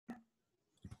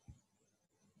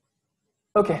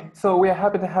Okay, so we are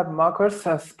happy to have Marcus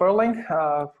Sperling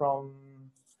from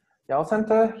Yale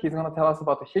Center. He's going to tell us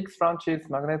about the Higgs branches,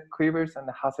 magnetic quivers, and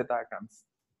the Hasse diagrams.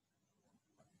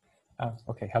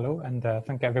 Okay, hello, and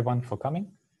thank everyone for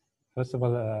coming. First of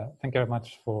all, thank you very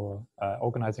much for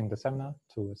organizing the seminar,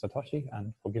 to Satoshi,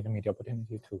 and for giving me the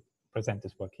opportunity to present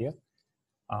this work here.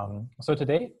 So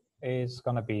today is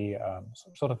going to be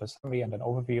sort of a summary and an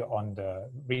overview on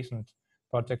the recent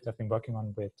project I've been working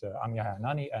on with Amir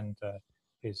Hayanani and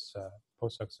his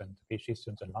postdocs and PhD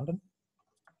students in London.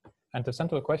 And the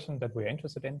central question that we're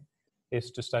interested in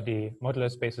is to study modular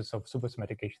spaces of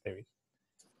supersymmetric gauge theories.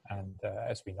 And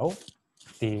as we know,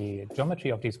 the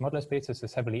geometry of these modular spaces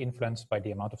is heavily influenced by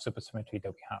the amount of supersymmetry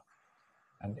that we have.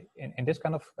 And in this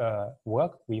kind of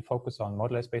work, we focus on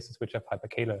modular spaces which have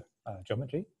hyperkähler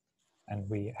geometry. And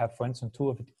we have, for instance, two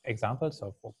of the examples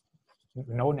of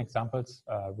known examples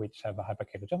which have a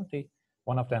hyperkähler geometry.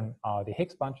 One of them are the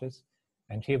Higgs branches.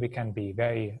 And here we can be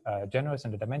very generous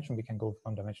in the dimension. We can go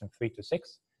from dimension 3 to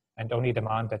 6 and only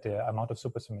demand that the amount of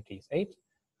supersymmetry is 8.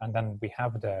 And then we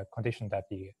have the condition that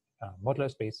the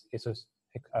modular space is a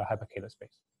hyperkähler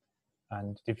space.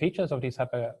 And the features of this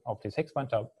Higgs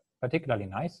branch are particularly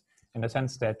nice in the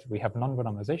sense that we have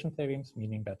non-renormalization theorems,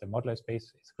 meaning that the modular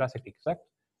space is classically exact,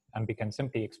 and we can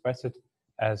simply express it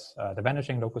as the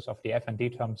vanishing locus of the f and d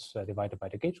terms divided by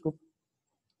the gauge group,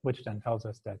 which then tells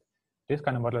us that this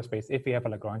kind of modular space, if we have a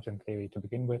Lagrangian theory to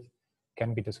begin with,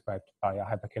 can be described by a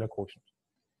hyperkähler quotient.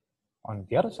 On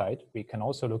the other side, we can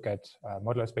also look at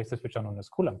modular spaces which are known as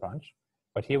Coulomb branch,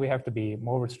 but here we have to be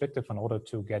more restrictive in order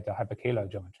to get a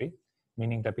hyperkähler geometry,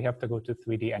 meaning that we have to go to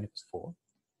 3D n=4.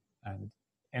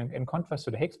 And in contrast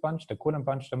to the Higgs branch, the Coulomb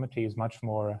branch geometry is much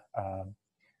more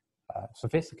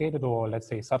sophisticated, or let's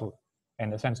say subtle, in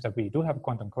the sense that we do have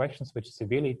quantum corrections which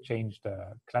severely change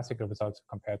the classical results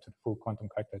compared to the full quantum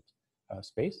corrected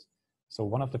space. So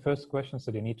one of the first questions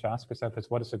that you need to ask yourself is,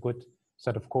 what is a good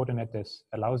set of coordinates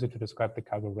that allows you to describe the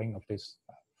chiral ring of this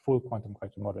full quantum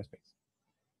corrected modular space?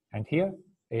 And here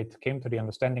it came to the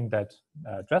understanding that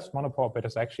dressed monopole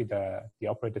operators are actually the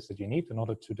operators that you need in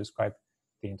order to describe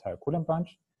the entire Coulomb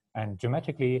branch. And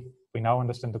geometrically, we now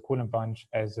understand the Coulomb branch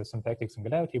as a symplectic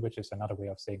singularity, which is another way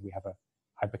of saying we have a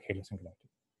hyperkähler singularity.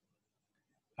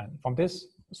 And from this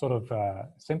sort of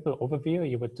simple overview,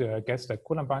 you would guess that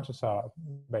Coulomb branches are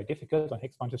very difficult, and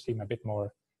Higgs branches seem a bit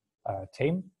more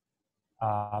tame.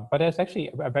 But there's actually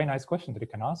a very nice question that you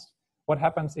can ask. What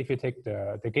happens if you take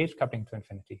the gauge coupling to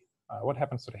infinity? What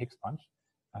happens to the Higgs branch?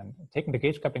 And taking the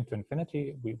gauge coupling to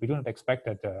infinity, we do not expect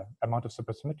that the amount of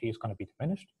supersymmetry is going to be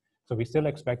diminished. So we still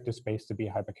expect this space to be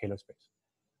a hyperkähler space.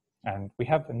 And we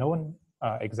have known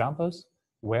examples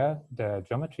where the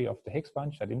geometry of the Higgs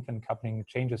branch at infinite coupling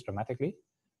changes dramatically.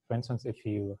 For instance, if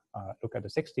you look at the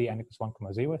 6D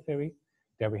n=1,0 theory,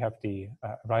 there we have the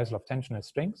arisal of tensionless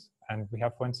strings. And we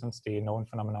have, for instance, the known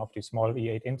phenomena of the small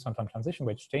E8 instanton transition,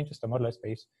 which changes the modular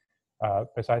space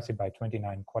precisely by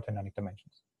 29 quaternary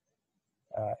dimensions.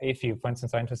 If you, for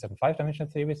instance, are interested in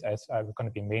 5-dimensional theories, as we're going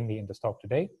to be mainly in this talk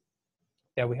today,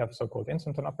 there we have so-called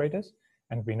instanton operators.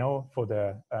 And we know for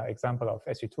the example of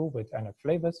SU2 with NF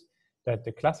flavors that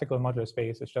the classical modular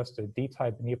space is just a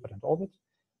D-type near-potent orbit,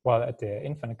 while at the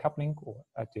infinite coupling or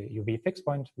at the UV fixed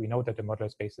point, we know that the modular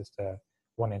space is the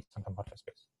one instanton modular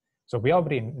space. So there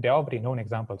are already known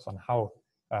examples on how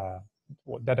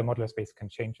that a modular space can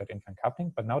change at infinite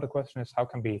coupling. But now the question is, how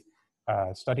can we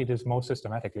study this more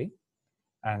systematically?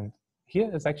 And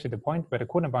here is actually the point where the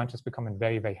Coulomb branch is becoming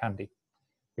very, very handy,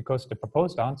 because the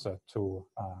proposed answer to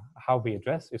how we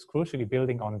address is crucially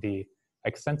building on the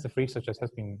extensive research that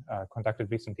has been conducted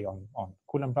recently on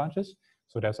Coulomb branches.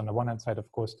 So there's on the one hand side,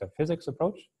 of course, the physics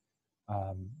approach,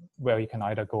 where you can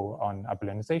either go on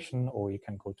abelianization, or you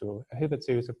can go to a Hilbert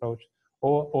series approach,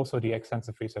 or also the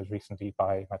extensive research recently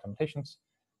by mathematicians,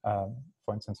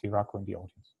 for instance, Hirako in the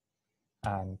audience.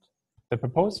 And the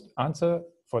proposed answer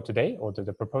for today, or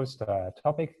the proposed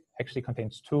topic, actually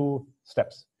contains 2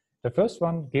 steps. The first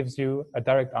one gives you a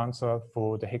direct answer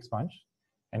for the Higgs branch.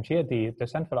 And here the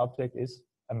central object is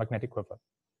a magnetic quiver,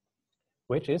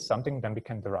 which is something that we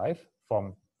can derive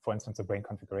from, for instance, a brane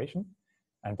configuration.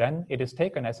 And then it is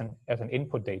taken as an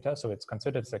input data, so it's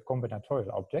considered as a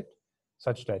combinatorial object,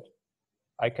 such that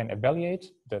I can evaluate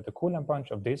the Coulomb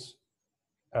branch of this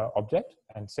object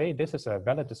and say this is a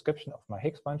valid description of my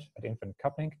Higgs branch at infinite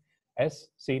coupling as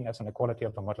seen as an equality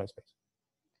of the modular space.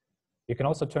 You can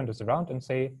also turn this around and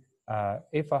say,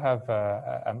 if I have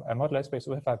a modular space,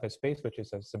 or if I have a space which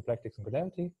is a symplectic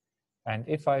singularity, and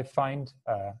if I find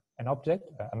an object,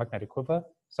 a magnetic quiver,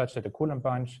 such that the Coulomb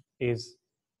branch is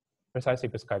precisely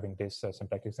describing this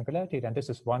symplectic singularity, then this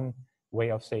is one way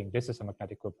of saying this is a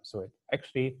magnetic quiver. So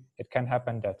it can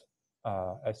happen that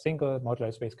a single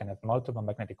modular space can have multiple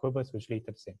magnetic quivers, which lead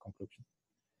to the same conclusion.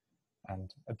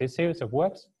 And this series of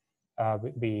works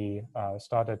we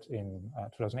started in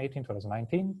 2018,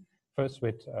 2019, first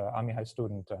with Army High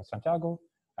student Santiago,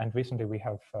 and recently we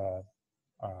have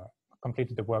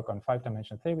completed the work on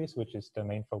 5-dimensional theories, which is the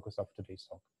main focus of today's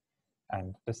talk.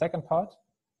 And the second part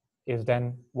is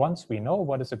then, once we know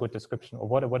what is a good description or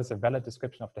what is a valid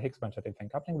description of the Higgs branch at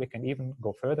infinite coupling, we can even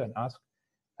go further and ask,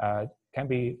 can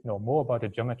we know more about the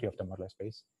geometry of the modular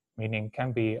space? Meaning,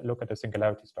 can we look at the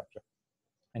singularity structure?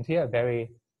 And here, a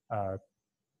very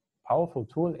powerful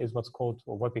tool is what's called,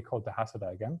 or what we call the Hasse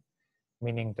diagram,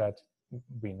 meaning that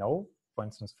we know, for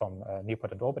instance, from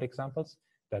near-potent orbit examples,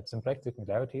 that symplectic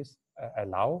singularities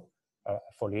allow a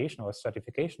foliation or a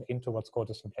stratification into what's called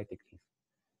a symplectic leaf.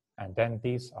 And then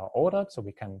these are ordered, so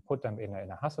we can put them in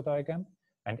a Hasse diagram.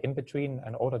 And in between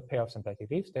an ordered pair of symplectic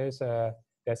leaves, there's a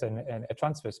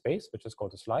transfer space, which is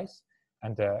called a slice.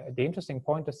 And the interesting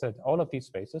point is that all of these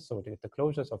spaces, so the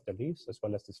closures of the leaves as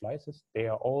well as the slices, they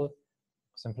are all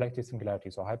symplectic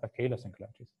singularities or hyperkähler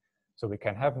singularities. So we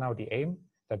can have now the aim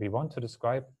that we want to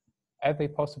describe every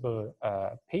possible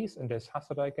piece in this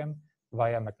Hasse diagram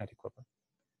via magnetic quiver.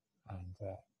 And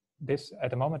this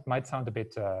at the moment might sound a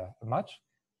bit much,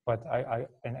 but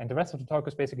and the rest of the talk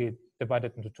is basically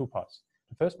divided into two parts.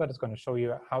 The first part is going to show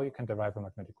you how you can derive a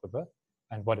magnetic quiver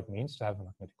and what it means to have a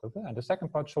magnetic quiver. And the second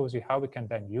part shows you how we can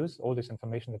then use all this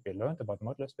information that we learned about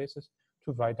modular spaces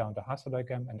to write down the Hasse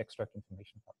diagram and extract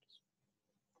information about this.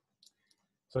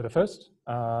 So the first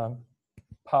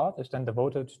part is then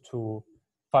devoted to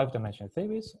 5-dimensional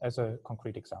theories as a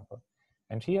concrete example.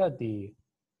 And here the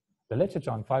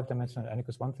literature on 5-dimensional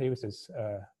n=1 theories is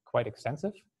quite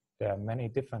extensive. There are many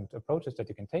different approaches that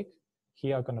you can take.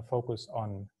 Here I'm going to focus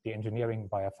on the engineering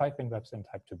via 5-bin webs in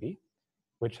type 2b,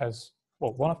 which has,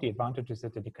 well, one of the advantages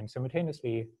is that you can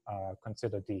simultaneously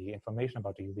consider the information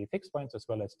about the UV fixed points as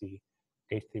well as the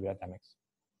gauge theory dynamics.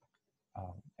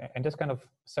 And this kind of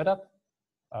setup,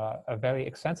 a very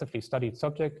extensively studied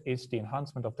subject is the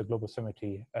enhancement of the global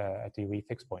symmetry at the UV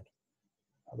fixed point,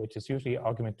 which is usually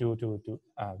argued to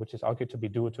be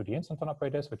due to the instanton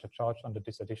operators, which are charged under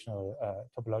this additional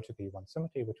topologically one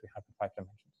symmetry, which we have in 5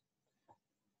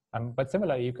 dimensions. But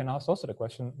similarly, you can ask also the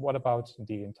question, what about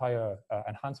the entire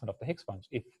enhancement of the Higgs branch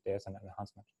if there's an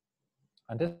enhancement?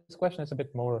 And this question is a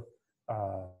bit more,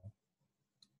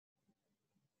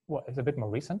 well, it's a bit more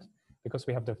recent, because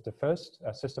we have the first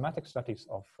systematic studies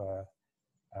of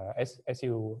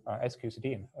SQCD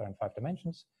in 5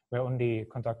 dimensions were only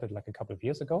conducted like a couple of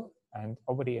years ago. And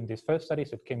already in these first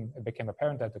studies, it became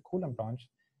apparent that the Coulomb branch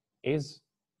is,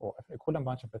 or a Coulomb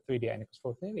branch of a 3D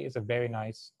n=4 theory is a very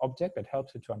nice object that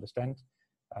helps you to understand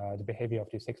the behavior of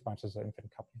these Higgs branches of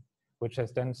infinite coupling, which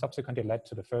has then subsequently led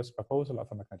to the first proposal of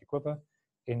a magnetic quiver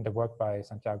in the work by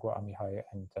Santiago, Amihai,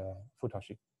 and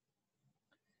Futoshi.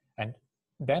 And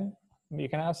then you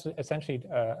can ask essentially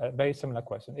a very similar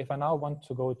question. If I now want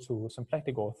to go to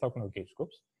symplectic or orthogonal gauge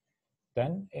groups,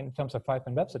 then in terms of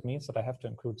 5-bin webs, it means that I have to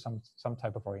include some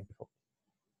type of orientifold.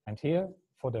 And here,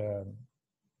 for the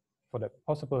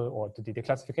possible or the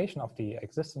classification of the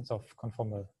existence of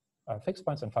conformal fixed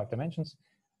points in 5 dimensions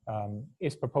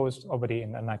is proposed already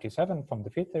in 1997 from the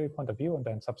field theory point of view, and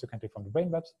then subsequently from the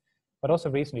brane webs. But also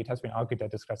recently, it has been argued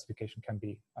that this classification can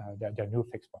be their new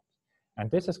fixed points. And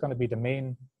this is going to be the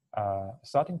main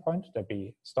starting point, that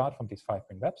we start from these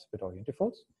 5-bin webs with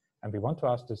orientifolds, and we want to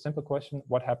ask the simple question,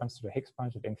 what happens to the Higgs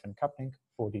branch at infinite coupling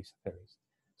for these theories?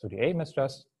 So the aim is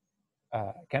just,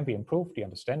 can we improve the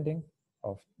understanding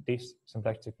of these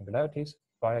symplectic singularities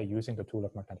via using the tool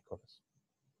of magnetic quivers?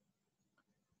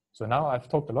 So now I've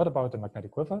talked a lot about the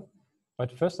magnetic quiver,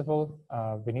 but first of all,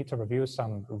 we need to review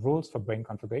some rules for brane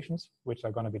configurations, which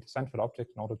are going to be the central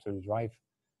object in order to derive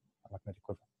a magnetic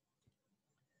quiver.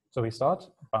 So we start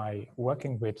by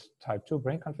working with type 2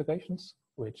 brane configurations,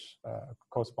 which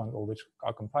correspond or which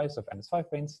are comprised of NS5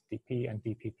 branes, dp, and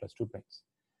dp plus 2 branes.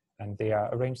 And they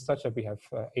are arranged such that we have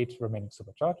 8 remaining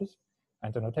supercharges.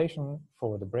 And the notation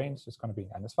for the branes is going to be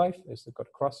NS5 is got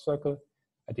a cross circle,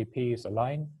 a dp is a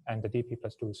line, and the dp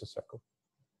plus 2 is a circle.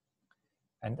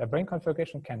 And a brane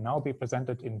configuration can now be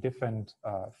presented in different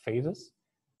phases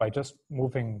by just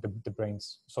moving the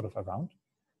branes sort of around.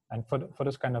 And for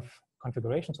this kind of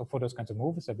configurations or for those kinds of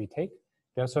moves that we take,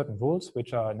 there are certain rules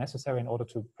which are necessary in order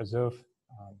to preserve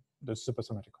the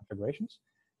supersymmetric configurations.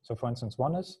 So for instance,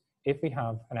 one is if we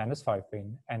have an NS5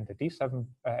 brane and a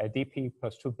dp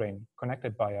plus 2 brane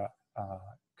connected by a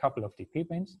couple of dp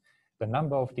branes, the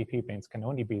number of dp branes can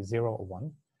only be 0 or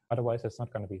 1. Otherwise, it's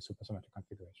not going to be a supersymmetric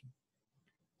configuration.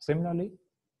 Similarly,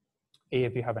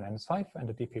 if you have an NS5 and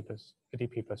a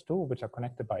DP plus 2, which are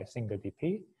connected by a single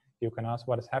DP, you can ask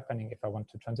what is happening if I want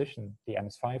to transition the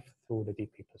NS5 through the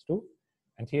DP plus 2.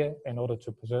 And here, in order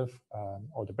to preserve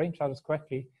all the brane charges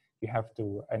correctly, you have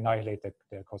to annihilate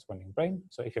the corresponding brane.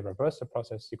 So if you reverse the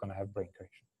process, you're going to have brane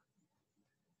correction.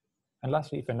 And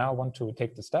lastly, if you now want to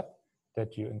take the step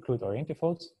that you include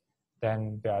orientifolds,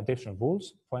 then there are additional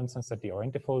rules. For instance, that the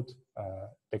orientifold,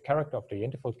 the character of the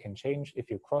orientifold can change if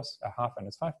you cross a half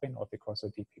NS5 brane or if you cross a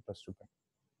DP plus 2 brane.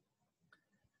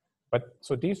 But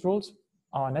so these rules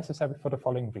are necessary for the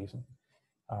following reason.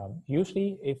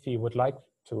 Usually, if you would like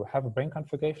to have a brane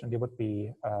configuration, it would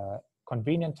be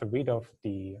convenient to read off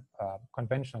the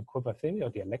conventional quiver theory or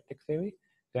the electric theory.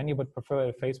 Then you would prefer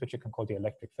a phase which you can call the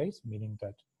electric phase, meaning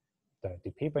that the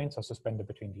DP branes are suspended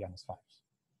between the NS5s.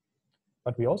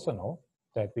 But we also know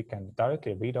that we can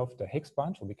directly read off the Higgs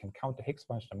branch, or we can count the Higgs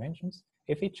branch dimensions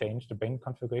if we change the brane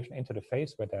configuration into the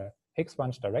phase where the Higgs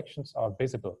branch directions are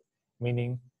visible,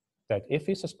 meaning that if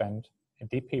we suspend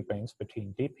DP branes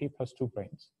between DP plus 2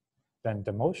 branes, then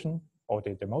the motion or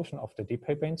the motion of the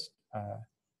DP branes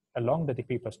along the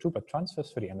DP plus 2 but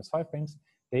transfers to the NS5 branes,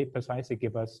 they precisely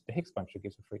give us the Higgs branch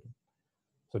degrees of freedom.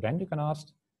 So then you can ask,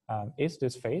 is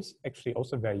this phase actually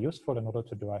also very useful in order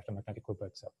to derive the magnetic quiver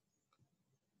itself?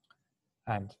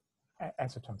 And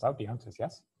as it turns out, the answer is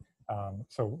yes.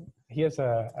 So here's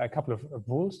a couple of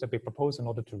rules that we propose in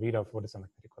order to read off what is a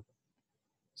magnetic quiver.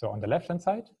 So on the left-hand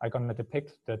side, I'm going to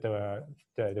depict the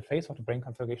phase of the brane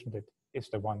configuration that is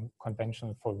the one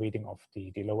conventional for reading of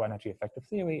the low energy effective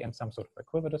theory and some sort of a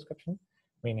quiver description,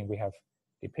 meaning we have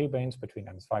DP branes between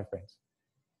NS5 branes.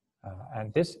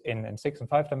 And this in 6 and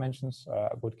 5 dimensions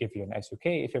would give you an SUK.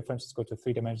 If you, for instance, go to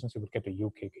 3 dimensions, you would get a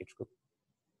UK gauge group.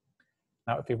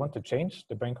 Now, if you want to change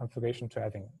the brane configuration to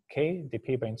having K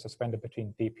DP branes suspended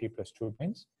between DP plus 2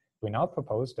 branes, we now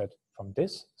propose that from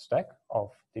this stack of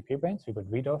DP branes, we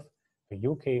would read off the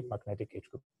UK magnetic gauge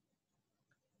group.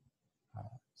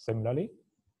 Similarly,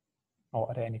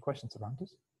 are there any questions around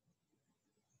this?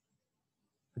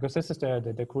 Because this is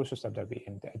the crucial step that we,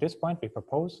 at this point, we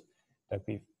propose that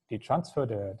we transfer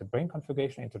the brane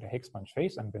configuration into the Higgs branch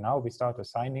phase, and now we start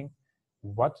assigning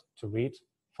what to read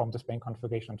from this brane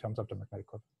configuration in terms of the magnetic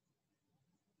quiver.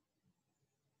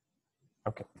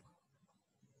 Okay.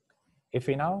 If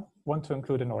we now want to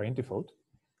include an orientifold,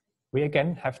 we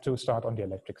again have to start on the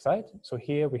electric side. So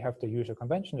here we have the usual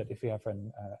convention that if we have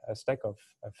a stack of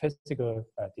physical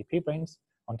DP branes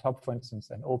on top, for instance,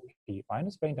 an OP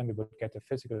minus brane, then we would get a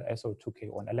physical SO2K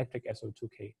or an electric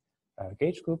SO2K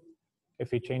gauge group.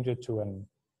 If we change it to an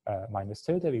minus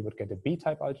tilde, we would get a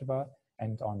B-type algebra,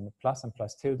 and on plus and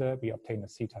plus tilde, we obtain a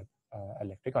C-type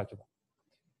electric algebra.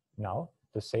 Now,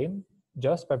 the same,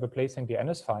 just by replacing the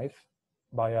NS5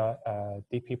 via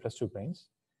DP plus 2 branes.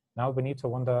 Now we need to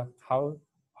wonder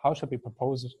how should we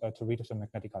propose to read as a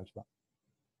magnetic algebra.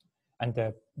 And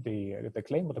the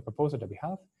claim or the proposal that we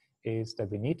have is that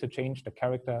we need to change the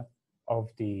character of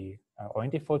the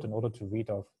orientifold in order to read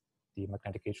off the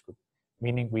magnetic gauge group.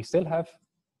 Meaning we still have,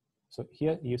 so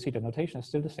here you see the notation is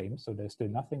still the same. So there's still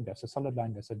nothing, there's a solid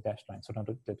line, there's a dashed line. So now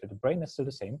the brane is still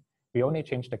the same. We only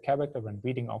change the character when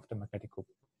reading off the magnetic group.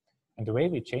 And the way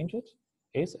we change it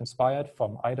is inspired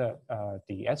from either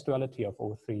the S duality of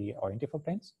all 3 orientifold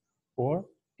planes, or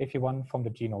if you want, from the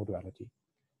G-no duality.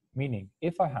 Meaning,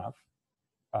 if I have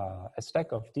a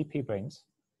stack of DP branes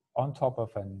on top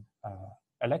of an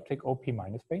electric OP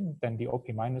minus brane, then the OP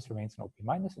minus remains an OP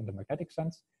minus in the magnetic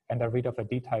sense, and I read off a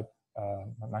D-type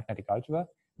magnetic algebra,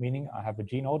 meaning I have a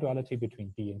G-no duality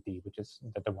between D and D, which is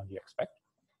the one you expect.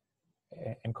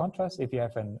 In contrast, if you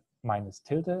have an minus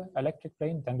tilde electric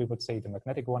plane, then we would say the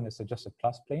magnetic one is just a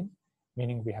plus plane,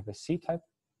 meaning we have a C-type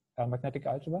magnetic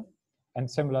algebra. And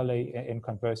similarly, in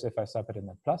converse, if I sub it in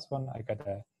a plus one, I get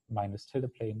a minus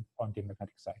tilde plane on the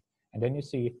magnetic side. And then you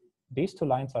see these 2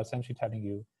 lines are essentially telling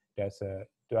you there's a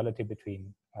duality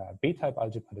between B-type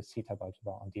algebra and the C-type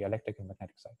algebra on the electric and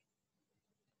magnetic side.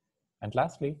 And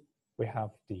lastly, we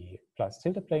have the plus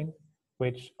tilde plane,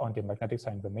 which on the magnetic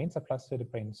side remains a plus tilde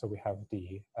plane, so we have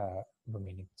the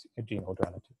remaining G-no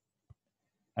duality.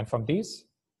 And from these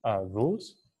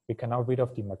rules, we can now read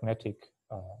off the magnetic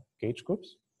gauge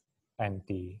groups, and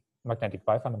the magnetic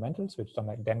bifundamentals, which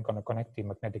are then going to connect the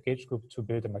magnetic gauge group to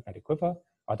build a magnetic quiver,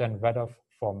 are then read off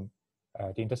from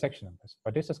the intersection numbers.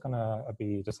 But this is going to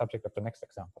be the subject of the next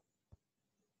example.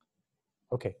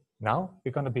 Okay, now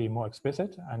we're going to be more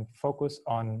explicit and focus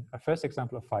on a first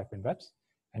example of 5-bin webs.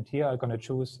 And here I'm going to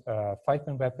choose a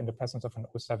 5-bin web in the presence of an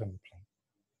O7 plane.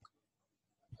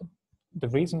 The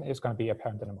reason is going to be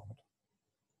apparent in a moment.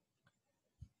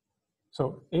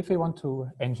 So if we want to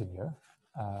engineer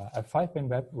a 5-brane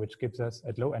web, which gives us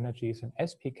at low energies an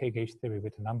SPK gauge theory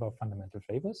with a number of fundamental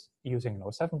flavors using an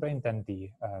O7 brane, then the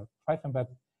 5-brane web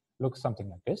looks something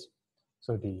like this.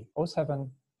 So the O7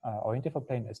 orientifold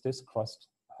plane is this cross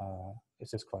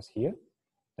here.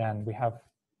 Then we have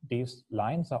these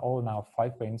lines are all now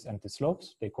 5 branes, and the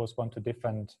slopes, they correspond to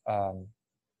different,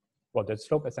 well, the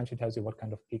slope essentially tells you what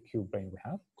kind of PQ brane we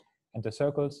have. And the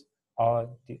circles are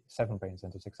the 7 branes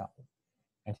in this example.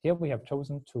 And here we have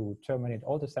chosen to terminate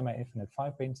all the semi-infinite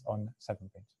 5 branes on 7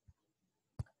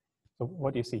 branes. So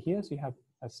what you see here is you have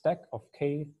a stack of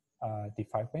k the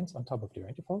 5 branes on top of the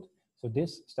orientifold. So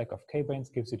this stack of k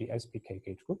branes gives you the SPK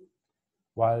gauge group,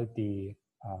 while the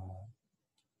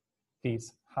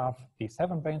these have the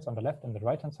 7 branes on the left and the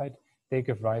right-hand side, they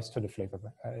give rise to the flavor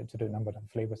to the number of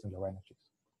flavors in low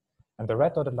energies. And the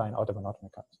red dotted line are the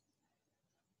monotonic cuts.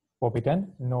 What we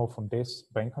then know from this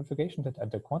brane configuration that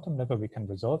at the quantum level we can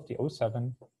resolve the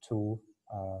O7 to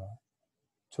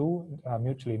two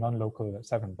mutually non-local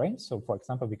 7 branes. So for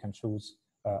example, we can choose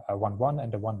a 1,1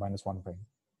 and a 1 - 1 brane.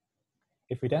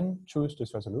 If we then choose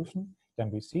this resolution, then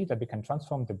we see that we can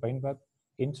transform the brane web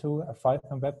into a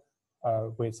 5-brane web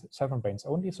with 7 branes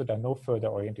only, so there are no further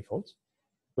orientifolds,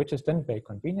 which is then very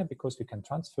convenient because we can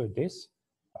transfer this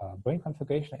brane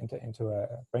configuration into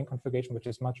a brane configuration which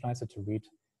is much nicer to read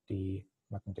the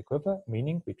magnetic quiver,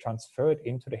 meaning we transfer it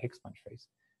into the Higgs bunch phase.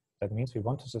 That means we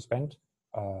want to suspend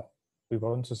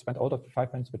all of the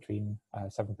 5 branes between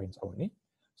 7 branes only.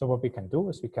 So what we can do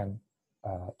is we can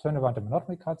turn around the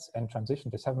monotony cuts and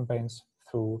transition the 7 branes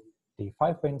through the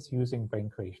 5 branes using brane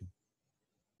creation,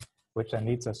 which then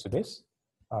leads us to this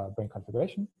brane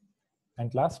configuration.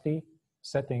 And lastly,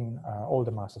 setting all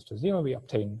the masses to 0, we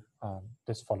obtain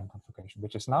this following configuration,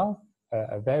 which is now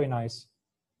a very nice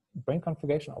brane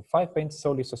configuration of 5 branes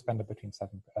solely suspended between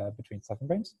 7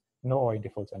 branes, no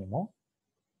orientifolds anymore,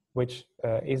 which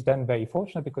is then very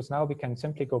fortunate because now we can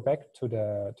simply go back to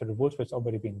the rules which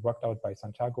already been worked out by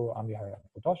Santiago, Amihara, and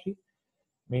Futoshi,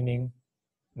 meaning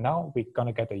now we're going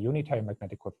to get a unitary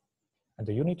magnetic quiver. And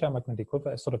the unitary magnetic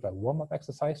quiver is sort of a warm-up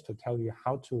exercise to tell you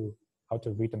how to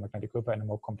read the magnetic quiver in a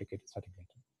more complicated setting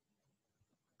later.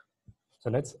 So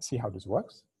let's see how this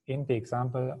works in the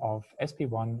example of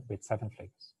SP1 with 7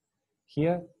 flavors.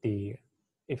 Here,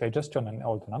 if I just turn on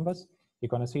all the numbers, you're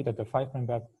going to see that the 5-brane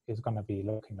web is going to be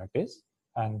looking like this.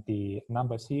 And the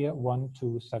numbers here, 1,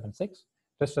 2, 7, 6,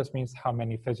 this just means how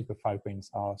many physical 5 branes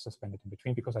are suspended in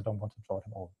between because I don't want to draw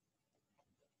them all.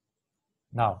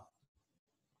 Now,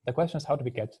 the question is, how do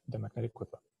we get the magnetic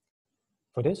quiver?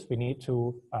 For this, we need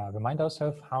to remind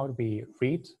ourselves how do we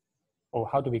read or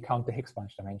how do we count the Higgs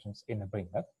bunch dimensions in a brane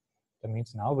web. That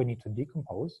means now we need to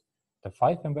decompose the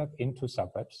 5-brane web into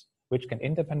subwebs, which can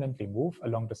independently move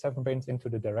along the 7 branes into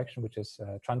the direction which is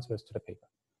transverse to the paper.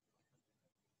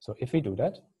 So if we do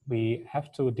that, we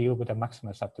have to deal with a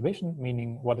maximal subdivision,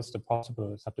 meaning what is the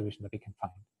possible subdivision that we can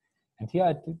find. And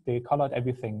here they colored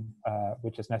everything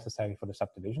which is necessary for the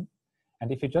subdivision.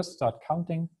 And if you just start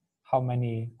counting how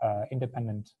many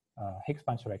independent Higgs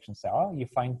bunch directions there are, you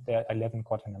find there are 11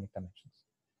 quaternamic dimensions.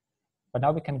 But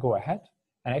now we can go ahead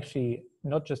and actually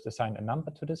not just assign a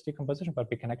number to this decomposition, but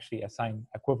we can actually assign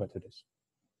a quiver to this.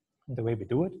 And the way we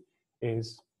do it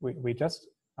is we just,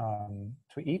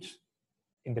 to each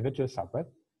individual subweb,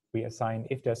 we assign,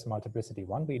 if there's a multiplicity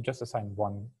 1, we just assign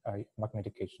 1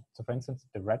 magnetic gauge. So for instance,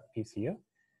 the red piece here,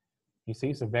 you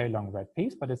see it's a very long red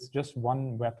piece, but it's just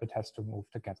 1 web that has to move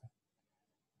together.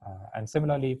 And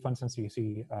similarly, for instance, you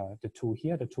see the 2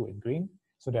 here, the 2 in green.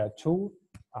 So there are 2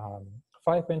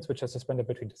 5 branes which are suspended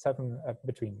between the 7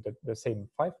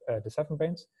 the 7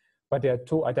 branes, but there are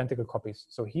 2 identical copies.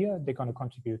 So here they're going to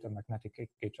contribute a magnetic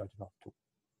gauge algebra of 2.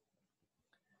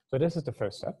 So this is the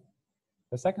first step.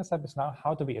 The second step is now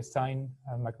how do we assign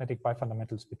magnetic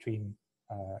bifundamentals between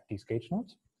these gauge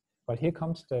nodes? But here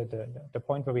comes the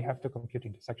point where we have to compute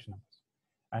intersection numbers.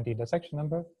 And the intersection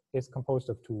number is composed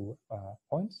of 2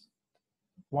 points.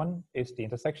 One is the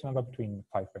intersection number between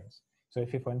 5 branes. So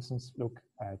if you, for instance, look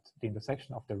at the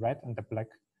intersection of the red and the black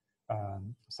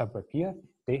subweb here,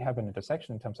 they have an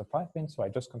intersection in terms of 5 branes. So I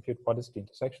just compute what is the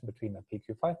intersection between a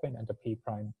PQ 5 brane and a P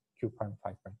prime Q prime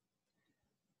 5 brane.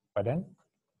 But then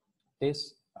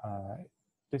this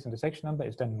intersection number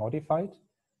is then modified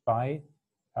by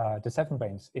the 7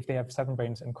 branes. If they have 7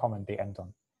 branes in common, they end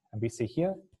on. And we see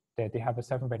here that they have a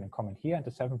 7 brane in common here and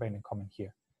a 7 brane in common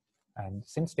here. And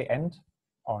since they end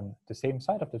on the same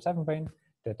side of the 7 brane,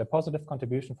 the positive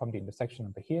contribution from the intersection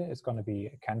number here is going to be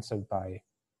cancelled by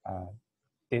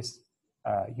this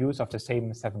use of the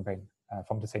same 7 brane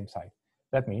from the same side.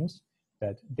 That means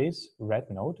that this red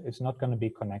node is not going to be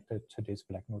connected to this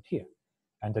black node here.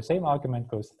 And the same argument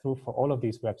goes through for all of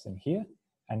these webs in here.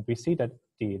 And we see that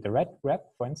the red web,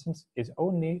 for instance, is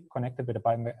only connected with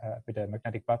a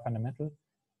magnetic bifundamental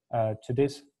to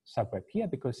this subweb here,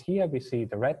 because here we see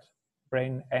the red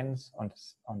brane ends on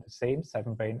the same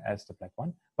 7 brane as the black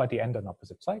one, but they end on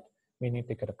opposite side, meaning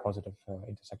they get a positive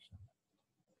intersection.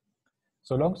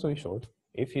 So long story short,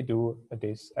 if you do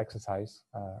this exercise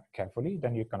carefully,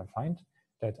 then you're going to find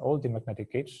that all the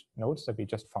magnetic gauge nodes that we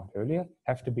just found earlier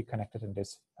have to be connected in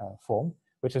this form,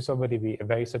 which is already a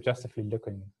very suggestively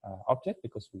looking object,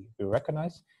 because we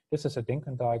recognize this is a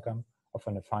Dinkin diagram of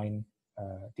an affine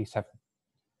D7.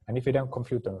 And if you don't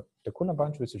compute the Coulomb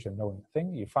bunch, which is a known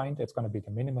thing, you find it's going to be the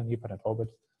minimal independent orbit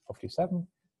of D7,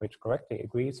 which correctly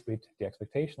agrees with the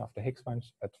expectation of the Higgs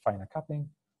bunch at finite coupling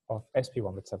of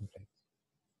sp1 with 7 plates.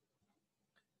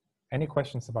 Any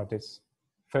questions about this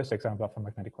first example of a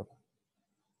magnetic quiver?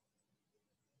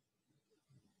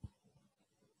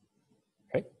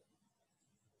 Okay.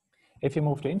 If you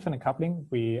move to infinite coupling,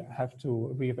 we have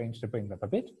to rearrange the brane web a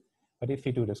bit. But if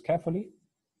you do this carefully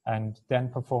and then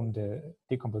perform the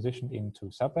decomposition into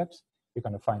subwebs, you're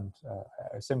going to find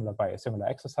by a similar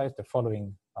exercise the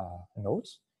following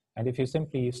nodes. And if you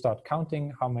simply start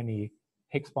counting how many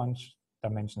Higgs bunch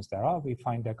dimensions there are, we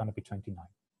find they're going to be 29.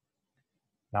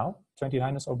 Now,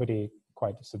 29 is already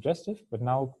quite suggestive, but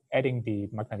now adding the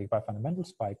magnetic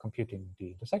bifundamentals by computing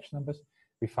the intersection numbers,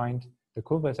 we find the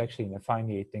quiver is actually an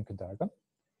affine Dinkin diagram,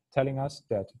 telling us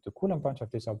that the Coulomb bunch of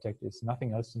this object is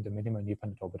nothing else than the minimal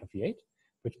independent orbit of V8,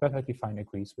 which perfectly fine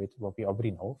agrees with what we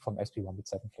already know from sp1 with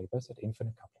 7 flavors at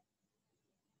infinite coupling.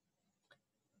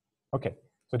 Okay,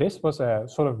 so this was a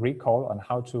sort of recall on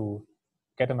how to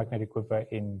get a magnetic quiver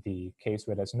in the case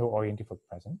where there's no orientifold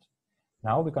present.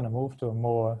 Now we're going to move to a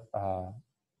more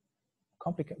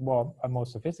a more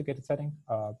sophisticated setting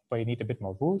where you need a bit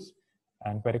more rules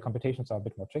and where the computations are a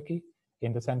bit more tricky,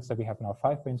 in the sense that we have now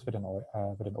 5 branes with an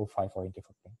O5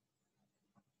 orientifold plane.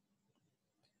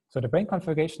 So the brane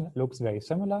configuration looks very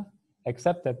similar,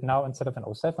 except that now instead of an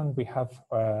O7, we have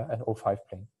an O5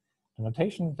 plane. The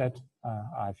notation that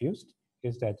I've used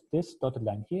is that this dotted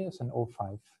line here is an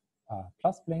O5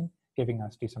 plus plane, giving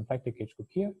us the symplectic gauge group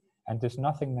here. And this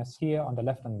nothingness here on the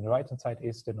left and the right hand side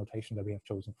is the notation that we have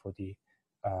chosen for the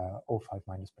O5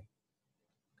 minus plane.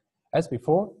 As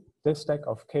before, this stack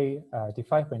of K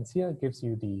D5 branes here gives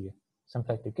you the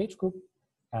symplectic gauge group,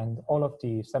 and all of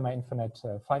the semi-infinite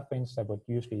 5 branes that would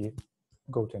usually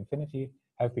go to infinity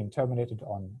have been terminated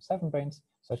on 7 branes,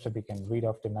 such that we can read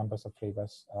off the numbers of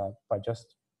flavors by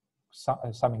just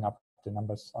summing up the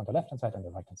numbers on the left hand side and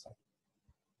the right hand side.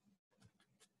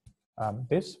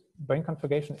 This brane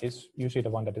configuration is usually the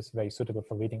one that is very suitable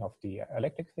for reading of the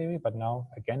electric theory, but now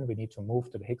again we need to move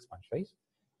to the Higgs bunch phase,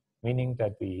 meaning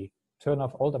that we turn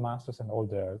off all the masters and all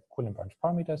the Coulomb bunch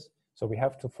parameters. So we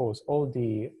have to force all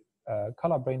the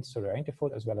color branes to the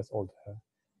orientifold as well as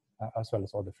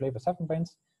all the flavor 7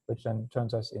 branes, which then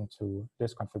turns us into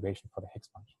this configuration for the Higgs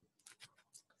bunch.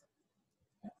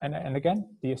 And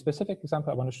again, the specific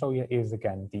example I want to show you is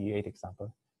again the E8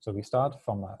 example. So we start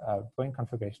from a brane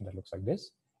configuration that looks like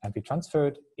this, and we transfer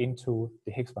it into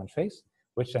the Higgs bunch phase,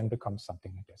 which then becomes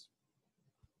something like this.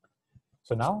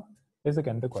 So now is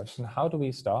again the question: how do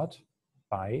we start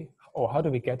by, or how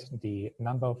do we get the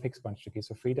number of Higgs bunch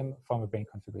degrees of freedom from a brane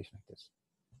configuration like this?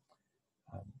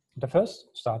 The first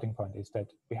starting point is that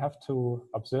we have to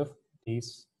observe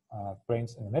these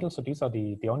branes in the middle. So these are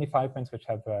the only 5 branes which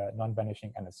have a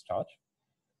non-vanishing NS charge.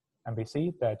 And we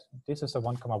see that this is a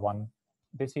 1,1.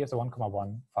 This here is a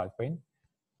 1,1 5 brane,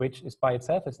 which is by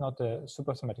itself is not a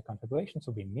supersymmetric configuration.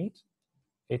 So we need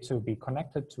it to be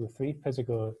connected to 3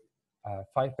 physical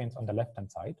 5 branes on the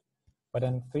left-hand side. But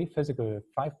then 3 physical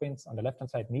 5 branes on the left-hand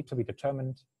side need to be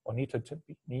determined, or need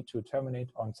to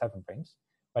terminate on 7 branes.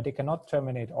 But they cannot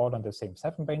terminate all on the same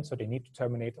 7 brane, so they need to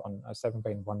terminate on a 7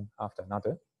 brane one after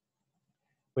another,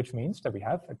 which means that we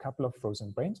have a couple of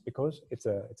frozen branes because it's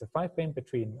a 5 brane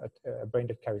between a brane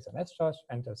that carries an S charge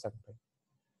and a 7 brane.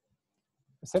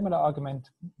 A similar argument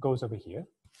goes over here.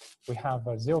 We have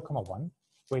a 0,1,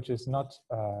 which is not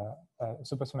a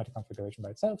supersymmetric configuration by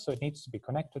itself, so it needs to be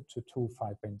connected to 2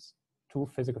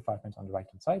 physical 5 branes on the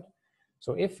right-hand side.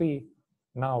 So if we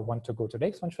now want to go to the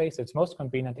Higgs bunch phase, it's most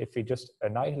convenient if we just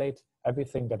annihilate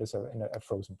everything that is in a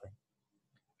frozen brane.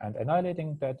 And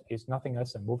annihilating that is nothing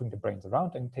else than moving the branes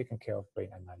around and taking care of brane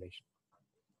annihilation.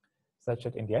 Such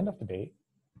that in the end of the day,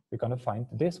 we're going to find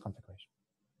this configuration.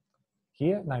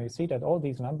 Here, now you see that all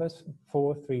these numbers,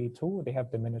 4, 3, 2, they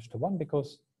have diminished to 1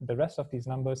 because the rest of these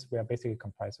numbers were basically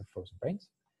comprised of frozen branes.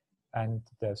 And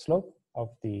the slope of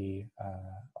these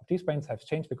branes has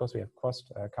changed because we have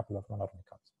crossed a couple of monodromy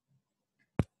cards.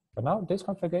 But now this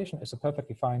configuration is a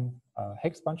perfectly fine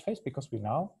Higgs bunch phase, because we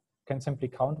now can simply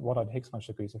count what are the Higgs bunch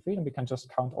degrees of freedom. We can just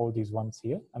count all these ones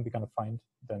here, and we're going to find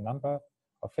the number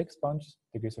of Higgs bunch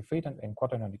degrees of freedom in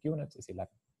quaternionic units is 11,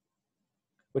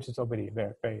 which is already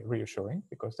very, very reassuring,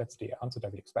 because that's the answer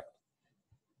that we expect.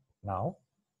 Now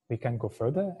we can go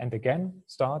further and again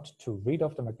start to read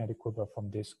off the magnetic quiver from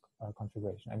this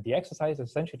configuration. And the exercise is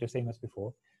essentially the same as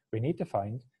before. We need to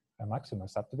find a maximal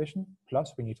subdivision,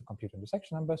 plus we need to compute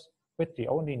intersection numbers, with the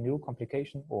only new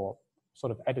complication or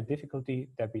sort of added difficulty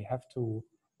that we have to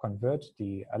convert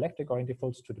the electric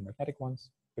orientifolds to the magnetic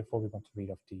ones before we want to read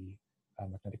off the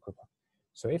magnetic quiver.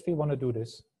 So if we want to do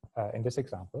this in this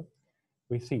example,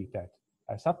 we see that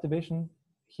a subdivision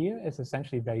here is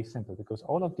essentially very simple, because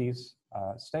all of these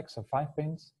stacks of 5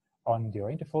 branes on the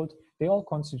orientifold, they all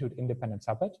constitute independent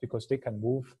sublets because they can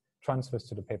move transverse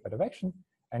to the paper direction,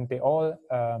 and they all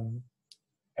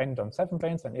end on 7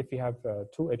 branes. And if we have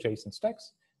 2 adjacent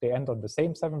stacks, they end on the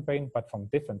same 7 brane, but from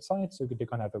different sides, so they're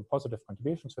going to have a positive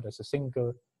contribution. So there's a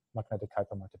single magnetic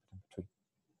hypermultiplet in between,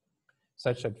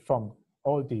 such that from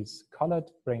all these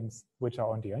colored branes which are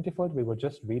on the orientifold, we will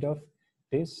just read off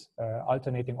this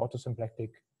alternating orthosymplectic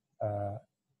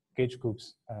gauge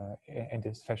groups in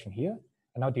this fashion here.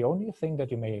 And now the only thing that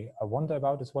you may wonder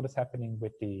about is what is happening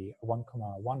with the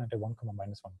 1,1 and the 1,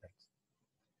 minus 1 branes.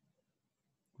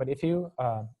 But if you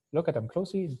look at them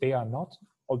closely, they are not,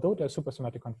 although they're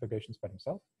supersymmetric configurations by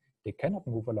themselves, they cannot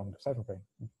move along the 7 brane.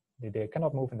 They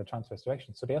cannot move in the transverse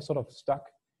direction. So they are sort of stuck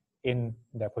in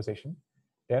their position.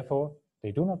 Therefore,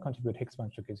 they do not contribute Higgs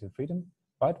bunch degrees of freedom,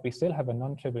 but we still have a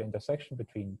non-trivial intersection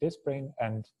between this brane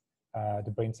and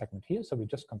the brane segment here. So we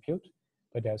just compute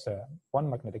that there's a 1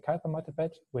 magnetic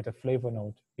hypermultiplet with a flavor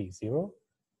node B0,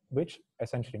 which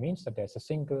essentially means that there's a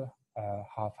single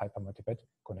half hypermultiplet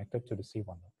connected to the C1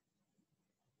 node.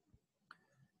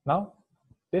 Now,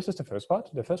 this is the first part.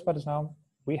 The first part is now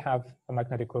we have a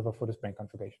magnetic quiver for this brane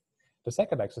configuration. The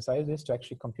second exercise is to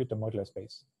actually compute the modular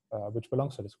space, which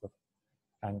belongs to this quiver.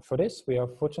 And for this, we are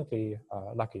fortunately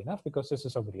lucky enough, because this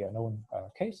is already a known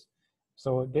case.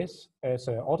 So this is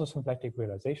an orthosymplectic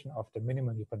realization of the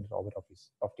minimum dependent orbit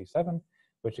of D7,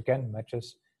 which again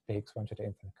matches the Higgs bunch at the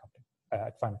infinite coupling,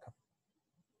 at finite coupling.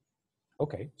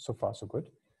 Okay, so far so good.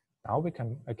 Now we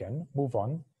can again move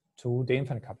on to the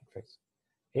infinite coupling phase.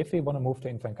 If we want to move to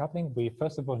infinite coupling, we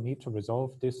first of all need to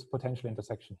resolve this potential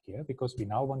intersection here, because we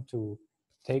now want to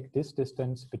take this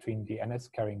distance between the ns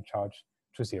carrying charge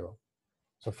to 0.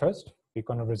 So first, we're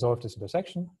going to resolve this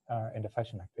intersection in the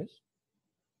fashion like this.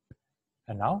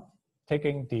 And now,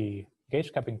 taking the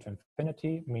gauge coupling to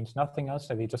infinity means nothing else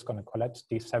than we're just going to collect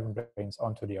these 7 branes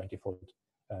onto the orientifold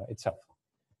itself.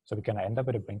 So we're going to end up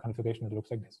with a brane configuration that looks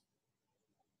like this.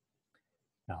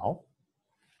 Now,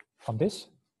 from this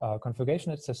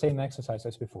configuration, it's the same exercise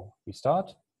as before. We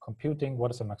start computing what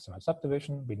is a maximal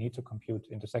subdivision. We need to compute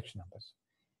intersection numbers.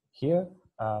 Here,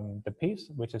 the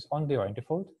piece which is on the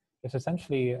orientifold is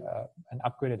essentially an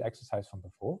upgraded exercise from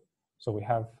before. So we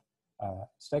have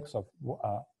stacks of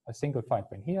a single 5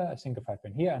 brane here, a single 5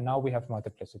 brane here, and now we have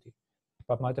multiplicity.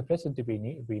 But multiplicity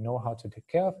we know how to take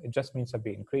care of. It just means that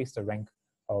we increase the rank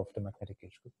of the magnetic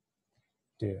gauge group.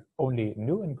 The only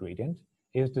new ingredient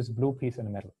is this blue piece in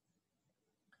the middle.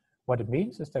 What it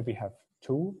means is that we have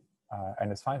 2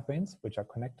 NS5 branes which are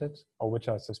connected, or which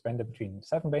are suspended between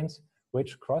 7 branes,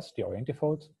 which cross the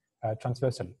orientifold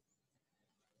transversally.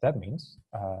 That means,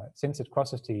 since it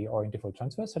crosses the orientifold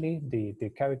transversely, the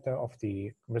character of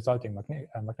the resulting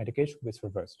magnetic gauge group is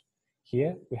reversed.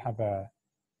 Here we have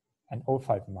an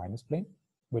O5 minus plane,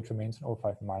 which remains an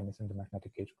O5 minus in the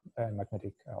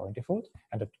magnetic orientifold,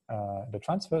 and the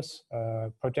transverse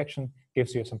projection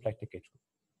gives you a symplectic gauge group.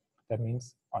 That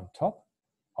means on top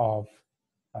of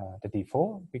the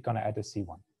D4, we're going to add a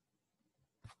C1.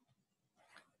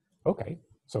 Okay.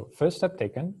 So first step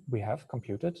taken, we have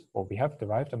computed, or we have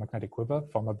derived a magnetic quiver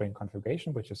from a brane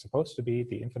configuration, which is supposed to be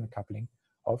the infinite coupling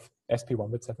of SP1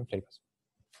 with 7 flavors.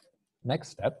 Next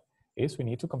step is we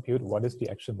need to compute what is the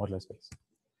actual modular space.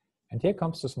 And here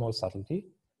comes the small subtlety,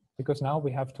 because now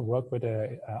we have to work with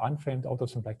an unframed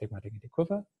orthosymplectic magnetic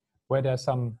quiver, where there are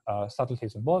some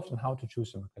subtleties involved in how to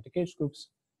choose the magnetic gauge groups.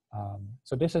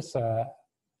 So this is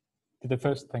the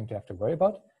first thing to have to worry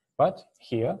about. But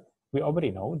here, we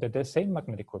already know that the same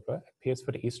magnetic quiver appears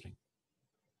for the E string.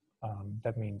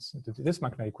 That means this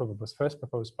magnetic quiver was first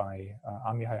proposed by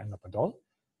Amihai and Lapadol,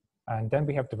 and then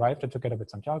we have derived it together with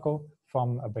Santiago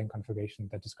from a brane configuration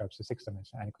that describes the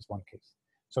 6-dimensional n=1 case.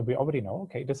 So we already know,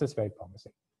 okay, this is very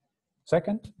promising.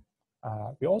 Second,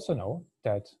 we also know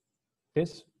that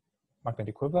this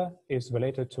magnetic quiver is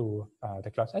related to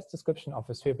the class S description of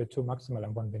a sphere with 2 maximal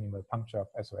and 1 minimal puncture of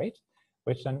SO8,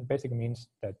 which then basically means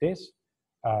that this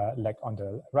leg on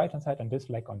the right-hand side and this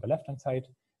leg on the left-hand side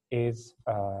is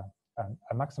a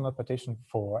maximal partition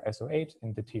for SO8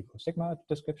 in the T rho sigma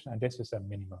description, and this is a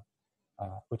minimal,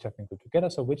 which have been grouped together,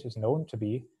 so which is known to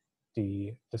be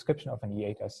the description of an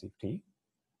E8 SCFT.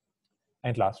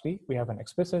 And lastly, we have an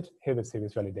explicit Hilbert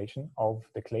series validation of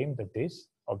the claim that this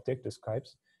object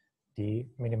describes the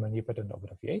minimal near-pattern over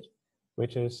V8,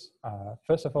 which is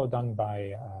first of all done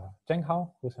by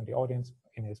Tsinghua, who's in the audience,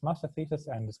 in his master thesis,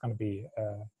 and is going to be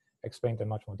explained in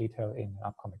much more detail in an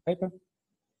upcoming paper,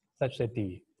 such that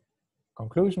the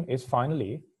conclusion is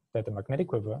finally that the magnetic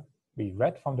quiver we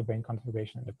read from the brane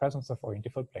configuration in the presence of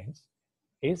orientifold planes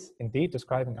is indeed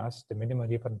describing us the minimal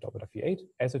near-pattern over V8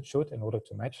 as it should in order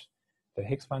to match the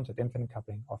Higgs bunch at infinite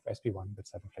coupling of sp1 with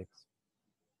 7 flavors.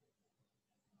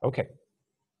 Okay,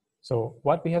 so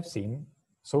what we have seen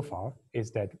so far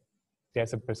is that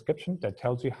there's a prescription that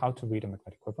tells you how to read a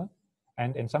magnetic quiver.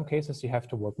 And in some cases, you have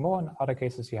to work more. In other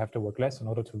cases, you have to work less in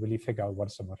order to really figure out what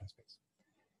is the moduli space.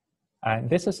 And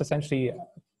this is essentially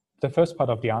the first part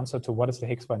of the answer to what is the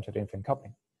Higgs bunch at infinite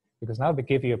coupling. Because now we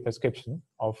give you a prescription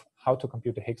of how to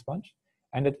compute the Higgs bunch.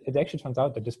 And it actually turns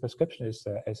out that this prescription is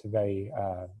a very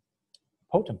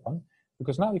potent one,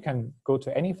 because now you can go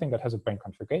to anything that has a brane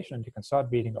configuration and you can start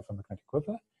reading of a magnetic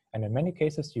quiver. And in many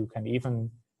cases, you can even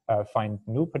find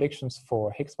new predictions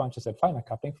for Higgs bunches at finite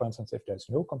coupling. For instance, if there's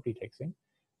no complete Higgsing,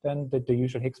 then the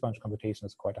usual Higgs bunch computation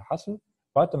is quite a hassle,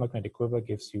 but the magnetic quiver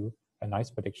gives you a nice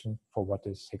prediction for what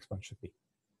this Higgs bunch should be.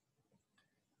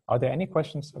 Are there any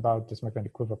questions about this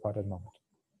magnetic quiver part at the moment?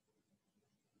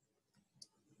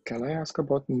 Can I ask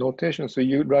about notation? So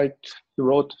you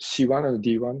wrote C1 and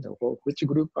D1. Which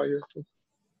group are you?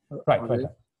 Right.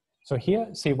 So here,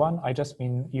 C1, I just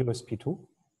mean USP2.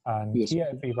 And USP2. Here,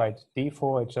 if we write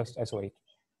D4, it's just SO8.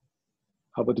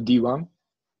 How about the D1?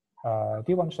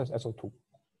 D1 is just SO2.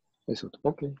 SO2.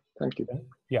 Okay, thank you.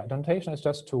 Yeah, the notation is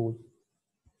just to,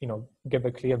 give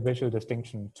a clear visual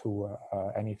distinction to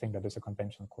anything that is a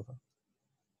conventional quiver.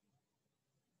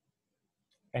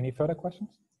 Any further questions?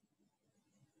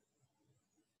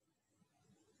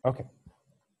 Okay.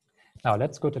 Now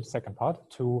let's go to the second part,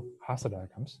 to Hasse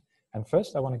diagrams. And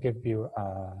first, I want to give you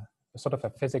sort of a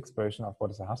physics version of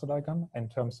what is a Hasse diagram in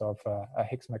terms of a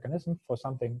Higgs mechanism for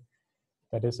something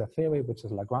that is a theory, which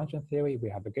is a Lagrangian theory. We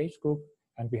have a gauge group,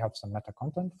 and we have some meta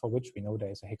content for which we know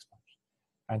there is a Higgs bunch.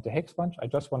 And the Higgs bunch, I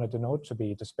just wanted to denote to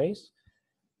be the space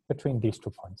between these 2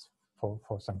 points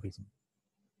for some reason.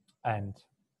 And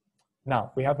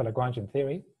now we have a Lagrangian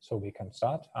theory, so we can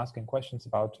start asking questions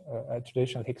about a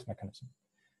traditional Higgs mechanism.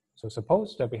 So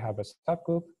suppose that we have a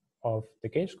subgroup of the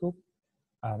gauge group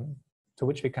to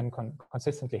which we can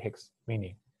consistently Higgs,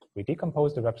 meaning we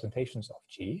decompose the representations of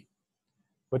G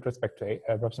with respect to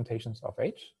representations of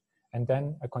H, and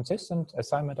then a consistent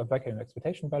assignment of vacuum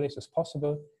expectation values is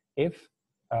possible if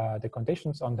the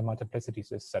conditions on the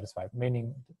multiplicities is satisfied,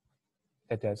 meaning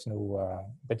that there's no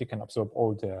that you can absorb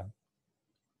all the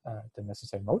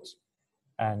necessary modes.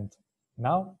 And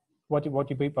now what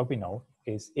we know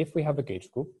is if we have a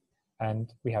gauge group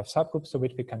and we have subgroups to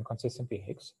which we can consistently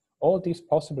Higgs, all these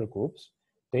possible groups,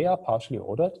 they are partially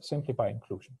ordered simply by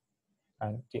inclusion.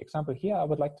 And the example here I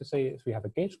would like to say is we have a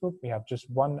gauge group, we have just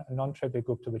one non-trivial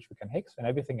group to which we can Higgs, and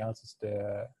everything else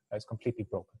is completely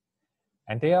broken.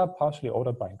 And they are partially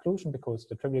ordered by inclusion because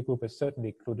the trivial group is certainly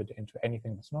included into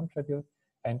anything that's non-trivial,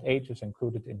 and H is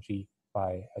included in G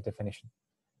by a definition.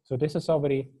 So this is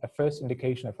already a first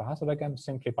indication of a Hasse diagram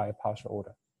simply by a partial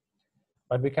order.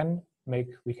 But we can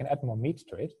add more meat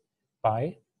to it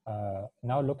by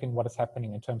now looking what is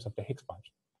happening in terms of the Higgs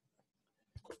bunch.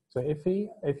 So if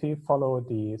we follow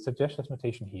the suggested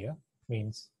notation here,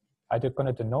 means I'm going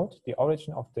to denote the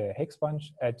origin of the Higgs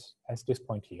bunch as this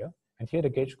point here, and here the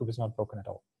gauge group is not broken at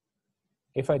all.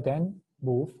 If I then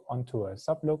move onto a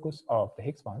sublocus of the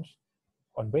Higgs bunch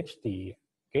on which the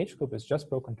gauge group is just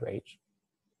broken to H,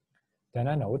 then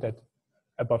I know that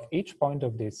above each point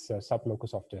of this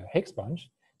sublocus of the Higgs bunch,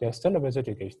 there's still a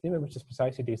residual gauge theory, which is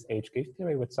precisely this H gauge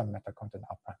theory with some meta content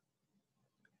R prime.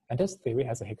 And this theory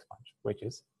has a Higgs bunch, which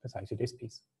is precisely this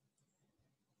piece.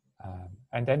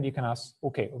 And then you can ask,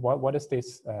 okay, what is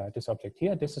this this object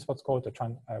here? This is what's called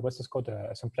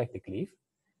a symplectic leaf.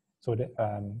 So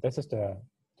this is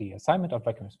the assignment of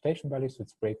vacuum expectation values which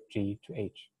break G to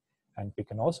H. And we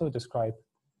can also describe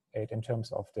it in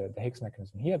terms of the Higgs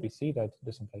mechanism here. We see that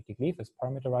the symplectic leaf is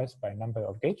parameterized by a number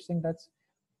of gauge singlets,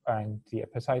 and the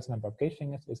precise number of gauge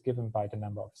singlets is given by the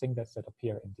number of singlets that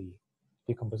appear in the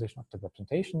decomposition of the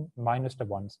representation minus the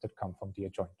ones that come from the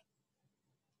adjoint.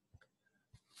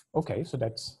 Okay, so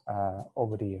that's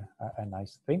already a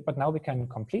nice thing. But now we can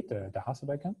complete the Hasse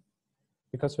diagram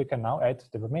because we can now add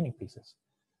the remaining pieces.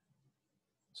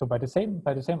 So by the same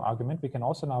argument, we can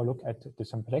also now look at the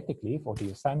symplectic leaf or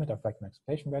the assignment of vacuum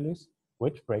expectation values,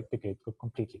 which break the gate group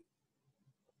completely.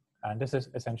 And this is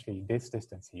essentially this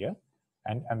distance here.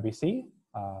 And we see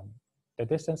the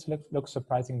distance looks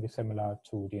surprisingly similar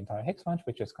to the entire Higgs branch,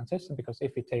 which is consistent because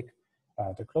if we take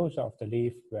the closure of the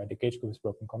leaf where the gauge group is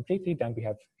broken completely, then we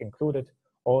have included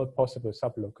all possible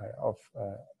subloci of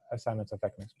assignments of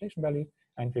vacuum expectation value,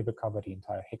 and we recover the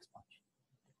entire Higgs branch.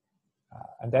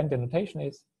 And then the notation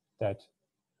is that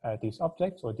these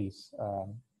objects or these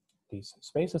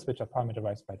spaces which are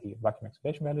parameterized by the vacuum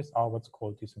expectation values are what's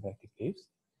called the symplectic leaves,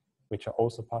 which are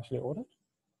also partially ordered.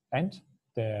 And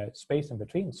the space in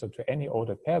between, so to any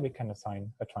ordered pair, we can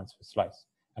assign a transfer slice.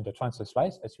 And the transfer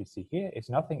slice, as we see here, is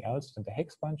nothing else than the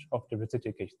Higgs branch of the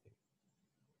residual gauge theory.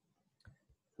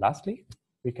 Lastly,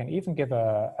 we can even give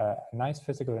a nice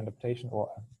physical interpretation or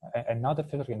another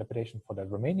physical interpretation for the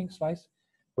remaining slice,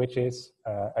 which is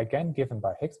again given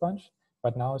by Higgs branch,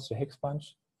 but now it's the Higgs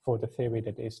branch for the theory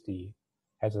that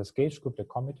has a gauge group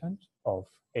decomitant of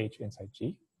H inside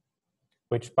G,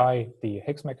 which by the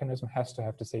Higgs mechanism has to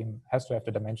have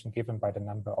the dimension given by the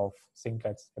number of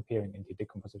singlets appearing in the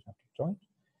decomposition of the joint,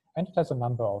 and it has a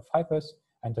number of hypers,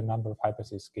 and the number of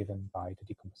hypers is given by the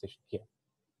decomposition here.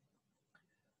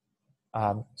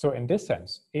 So in this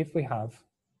sense, if we have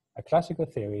a classical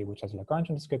theory which has a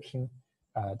Lagrangian description,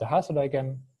 the Hasse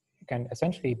diagram can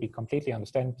essentially be completely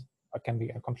understood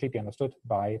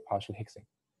by partial Higgsing.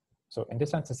 So in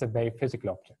this sense, it's a very physical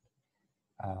object.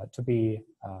 To be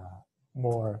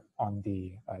more on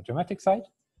the geometric side,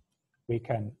 we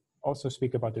can also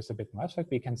speak about this a bit more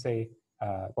abstract. We can say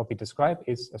what we describe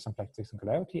is a symplectic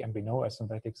singularity, and we know a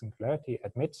symplectic singularity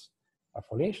admits a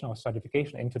foliation or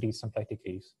stratification into these symplectic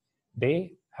leaves.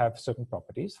 They have certain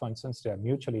properties. For instance, they are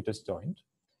mutually disjoint,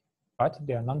 but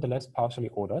they are nonetheless partially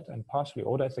ordered, and partially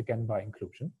ordered is again by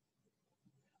inclusion.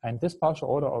 And this partial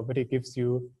order already gives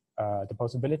you the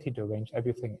possibility to arrange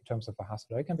everything in terms of a Hasse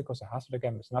diagram, because a Hasse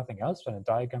diagram is nothing else than a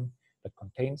diagram that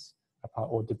contains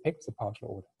or depicts a partial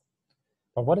order.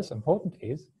 But what is important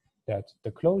is that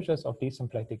the closures of these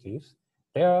symplectic leaves,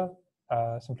 they are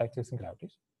symplectic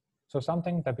singularities. So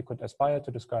something that we could aspire to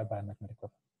describe by a magnetic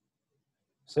quiver.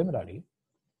 Similarly,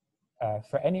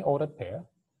 for any ordered pair,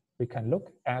 we can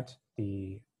look at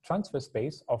the transfer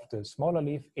space of the smaller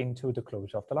leaf into the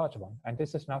closure of the larger one. And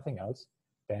this is nothing else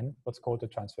than what's called the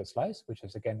transfer slice, which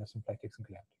is again a symplectic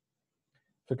singularity.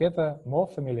 To give a more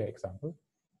familiar example,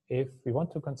 if we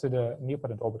want to consider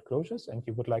near-patent orbit closures and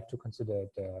you would like to consider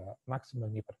the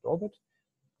maximal near-patent orbit,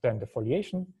 then the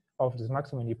foliation of this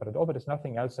maximal near-patent orbit is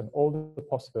nothing else than all the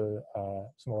possible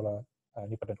smaller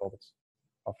near-patent orbits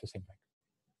of the same length.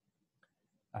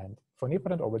 And for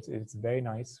near-patent orbits, it's a very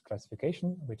nice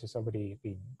classification, which has already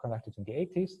been conducted in the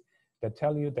 80s, that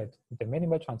tell you that the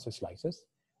minimal transfer slices,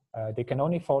 they can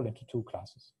only fall into two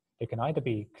classes. They can either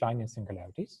be Kleinian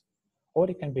singularities, or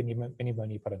they can be minimal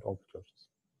near-patent orbit closures,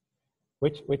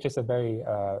 which is a very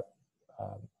a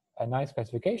nice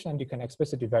classification, and you can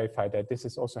explicitly verify that this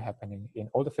is also happening in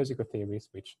all the physical theories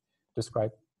which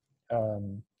describe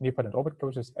near-patent orbit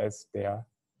closures as their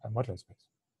modular space.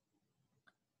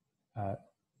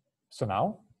 So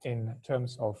now, in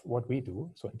terms of what we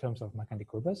do, so in terms of magnetic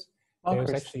quivers,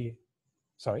 there's actually,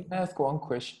 sorry? Can I ask one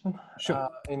question? Sure.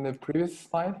 In the previous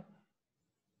slide,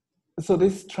 so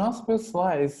this transfer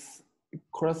slice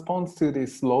corresponds to the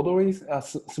Slodowitz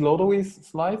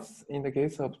slice in the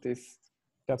case of this.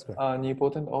 That's correct.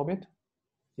 Nilpotent orbit.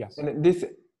 Yes. And this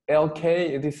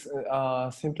LK, this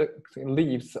symplectic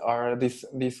leaves are this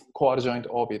coadjoint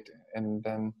orbit, and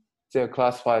then they're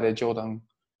classified as Jordan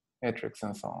matrix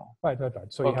and so on. Right.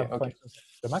 So you have, for instance,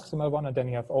 the maximal one, and then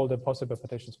you have all the possible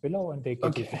partitions below, and they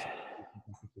give you this.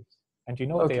 And you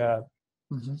know they are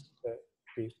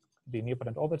the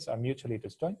near-patent orbits are mutually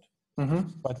disjoint,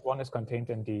 but one is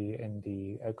contained in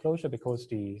the closure because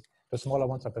the smaller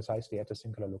ones are precisely at the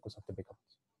singular locus of the bigger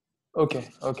ones.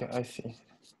 Okay, I see.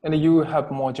 And you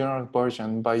have more general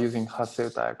version by using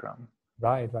Hasse diagram.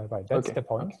 Right. That's the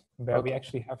point where we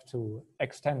actually have to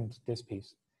extend this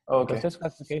piece. Because this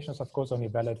classification is, of course, only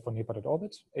valid for near-patent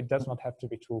orbits. It does not have to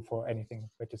be true for anything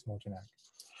which is more generic.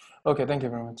 Okay, thank you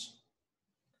very much.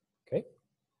 Okay.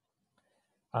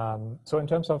 So in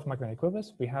terms of magnetic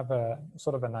quivers, we have a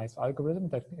sort of a nice algorithm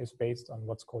that is based on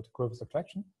what's called quiver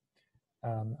subtraction.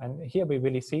 And here we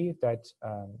really see that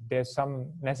there's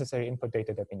some necessary input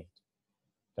data that we need.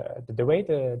 The way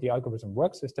the algorithm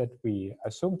works is that we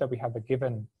assume that we have a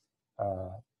given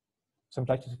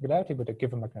symplectic singularity with a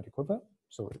given magnetic quiver,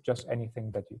 so just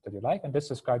anything that you like, and this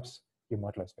describes your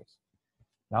modular space.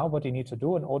 Now what you need to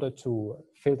do in order to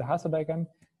fill the Hasse diagram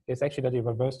is actually that you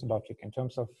reverse the logic. In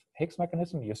terms of Higgs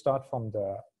mechanism, you start from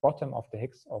the bottom of the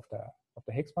Higgs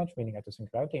bunch, meaning at the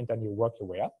singularity, and then you work your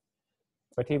way up.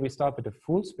 But here we start with the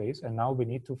full space, and now we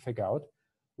need to figure out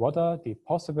what are the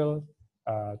possible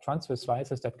transfer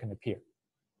slices that can appear.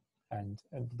 And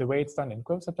the way it's done in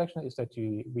quiver subtraction is that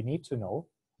we need to know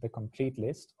the complete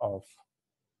list of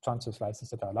transfer slices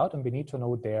that are allowed, and we need to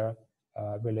know their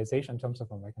realization in terms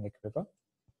of a magnetic quiver,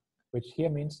 which here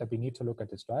means that we need to look at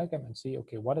this diagram and see,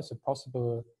 okay, what is a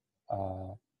possible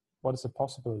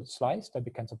slice that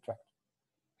we can subtract?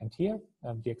 And here,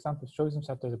 the example shows us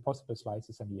that the possible slice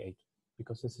is an E8,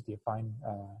 because this is the affine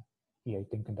E8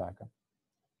 Dinkin diagram.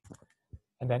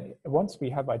 And then once we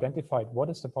have identified what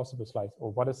is the possible slice,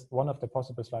 or what is one of the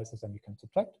possible slices that we can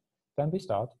subtract, then we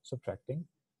start subtracting,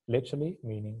 literally,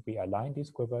 meaning we align these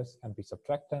quivers and we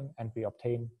subtract them and we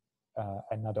obtain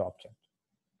another object.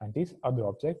 And this other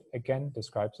object, again,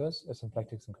 describes us a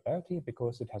symplectic singularity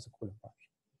because it has a Coulomb branch.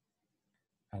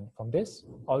 And from this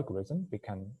algorithm, we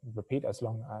can repeat as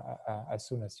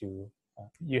soon as you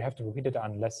have to repeat it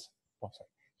unless,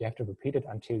 you have to repeat it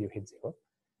until you hit 0.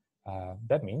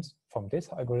 That means from this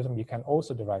algorithm, you can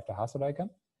also derive the Hasse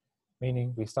diagram,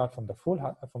 meaning we start from the full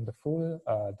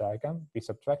diagram, we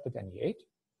subtracted an E8,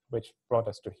 which brought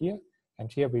us to here.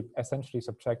 And here we essentially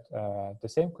subtract the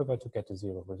same quiver to get the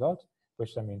 0 result,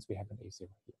 which then means we have an A0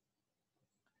 here.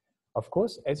 Of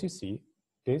course, as you see,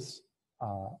 this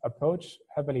approach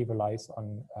heavily relies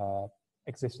on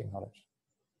existing knowledge.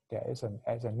 There is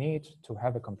a need to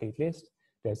have a complete list.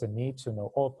 There's a need to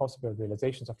know all possible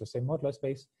realizations of the same modular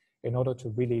space in order to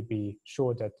really be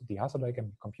sure that the Hasse diagram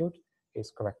you compute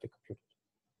is correctly computed.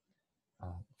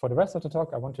 For the rest of the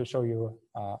talk, I want to show you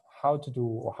how to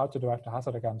derive the Hasse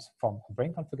diagrams from a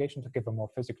brane configuration to give a more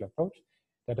physical approach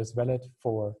that is valid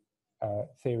for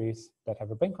theories that have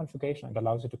a brane configuration and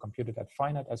allows you to compute it at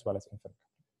finite as well as infinite.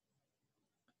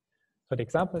 So the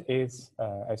example is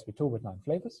SP2 with 9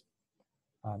 flavors.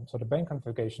 So the brane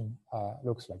configuration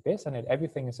looks like this, and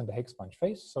everything is in the Higgs bunch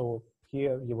phase. So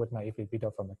here you would naively beat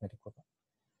off a magnetic quiver.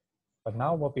 But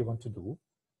now what we want to do,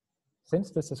 since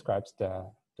this describes the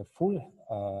full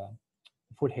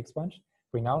Higgs bunch,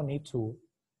 we now need to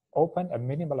open a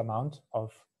minimal amount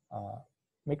of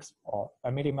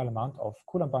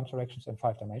Coulomb branch directions in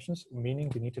 5 dimensions,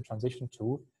 meaning we need to transition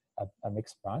to a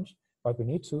mixed branch, but we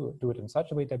need to do it in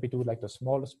such a way that we do like the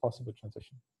smallest possible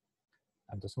transition.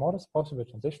 And the smallest possible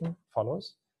transition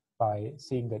follows by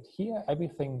seeing that here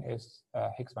everything is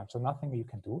Higgs branch, so nothing you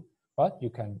can do, but you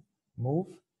can move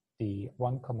the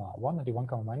 1, 1 and the 1,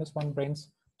 -1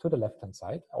 branes to the left-hand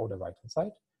side or the right-hand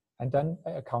side, and then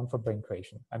account for brane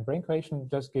creation. And brane creation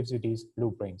just gives you these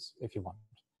blue branes if you want,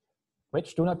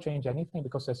 which do not change anything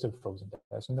because they're still frozen.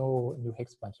 There's no new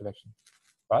Higgs branch direction.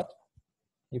 But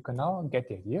you can now get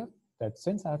the idea that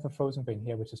since I have a frozen brane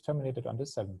here, which is terminated on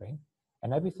this 7 brane,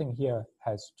 and everything here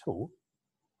has 2,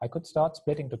 I could start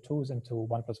splitting the 2's into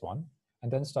 1 + 1,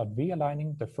 and then start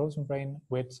realigning the frozen brane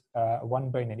with 1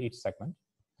 brane in each segment.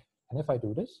 And if I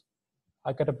do this,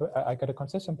 I get a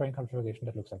consistent brane configuration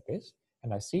that looks like this.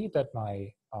 And I see that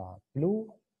my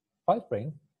blue 5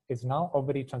 brane is now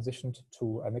already transitioned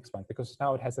to a mixed branch because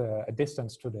now it has a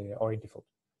distance to the orientifold.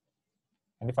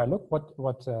 And if I look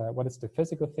what is the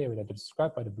physical theory that is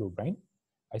described by the blue brane,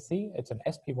 I see it's an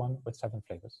SP1 with 7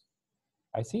 flavors.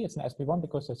 I see it's an SP1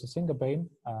 because there's a single brane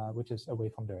which is away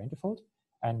from the orientifold,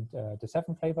 and the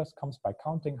 7 flavors comes by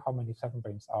counting how many 7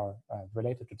 branes are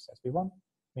related to this SP1,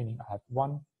 meaning I have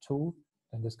 1, 2,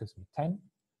 then this gives me 10,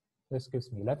 this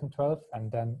gives me 11, 12,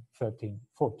 and then 13,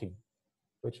 14,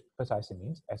 which precisely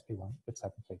means SP1 with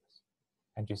 7 flavors.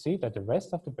 And you see that the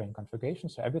rest of the brane configuration,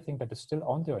 so everything that is still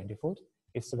on the orientifold,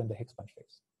 is still in the Higgs bunch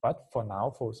phase, but for now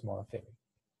for a smaller theory.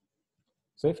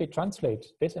 So if we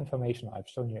translate this information I've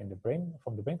shown you in the brane,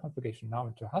 from the brane configuration now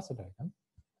into a Hasse diagram,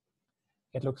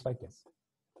 it looks like this.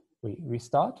 We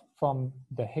start from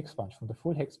the Higgs bunch, from the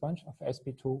full Higgs bunch of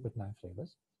SP2 with 9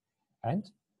 flavors, and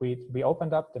we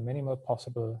opened up the minimal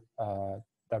possible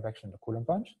direction in the Coulomb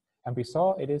branch, and we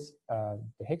saw it is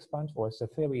the Higgs bunch, or the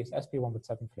theory is SP1 with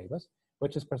 7 flavors,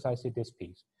 which is precisely this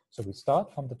piece. So we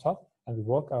start from the top and we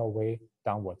work our way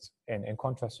downwards, in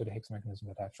contrast to the Higgs mechanism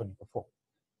that I've shown you before.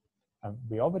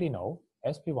 We already know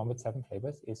SP1 with 7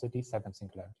 flavors is a D7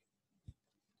 singularity.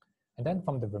 And then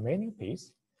from the remaining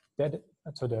piece,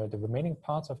 so the remaining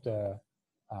parts of the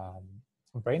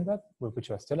brane web, which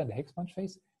are still in the Higgs bunch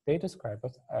phase, they describe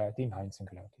as a D9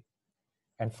 singularity.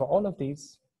 And for all of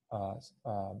these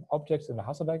objects in the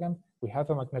Hasse diagram, we have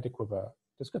a magnetic quiver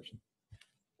description.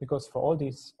 Because for all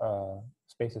these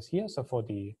spaces here, so for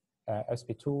the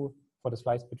sp2, for the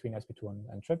slice between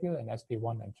sp2 and trivial, and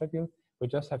sp1 and trivial, we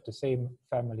just have the same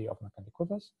family of magnetic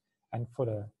quivers. And for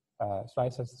the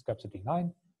slices described to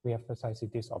D9, we have precisely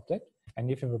this object.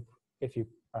 And if you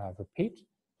repeat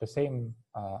the same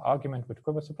argument with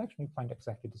quiver subtraction, you find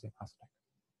exactly the same Hasse diagram.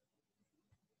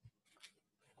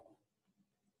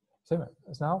 So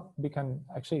now we can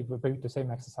actually repeat the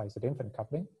same exercise at infinite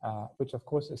coupling, which of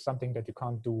course is something that you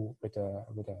can't do with a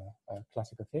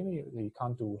classical theory. You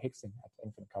can't do Higgsing at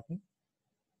infinite coupling.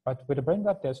 But with a brane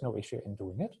web, there's no issue in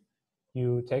doing it.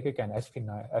 You take again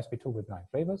sp2 with 9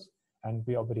 flavors, and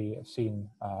we already have seen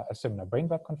a similar brane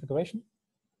web configuration.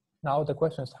 Now the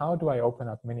question is, how do I open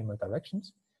up minimal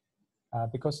directions?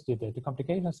 Because the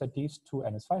complication is that these two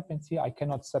NS5 branes here, I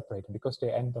cannot separate them because they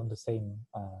end on the same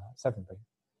 7 brane.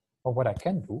 But what I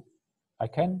can do, I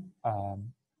can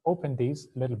open these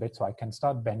a little bit, so I can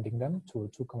start bending them to a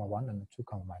 2,1 and a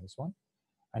 2,-1.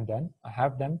 And then I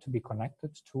have them to be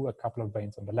connected to a couple of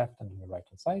branes on the left and on the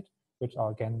right-hand side, which are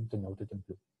again denoted in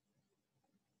blue.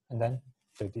 And then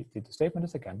the statement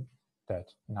is again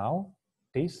that now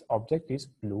this object, this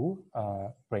blue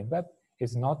brane web,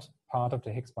 is not part of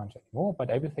the Higgs bunch anymore,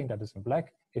 but everything that is in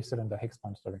black is still in the Higgs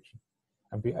bunch direction.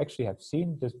 And we actually have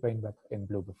seen this brane web in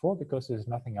blue before because there's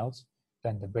nothing else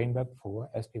than the brane web for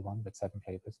sp1 with 7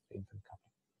 flavors of infinite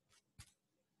coupling.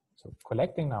 So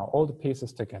collecting now all the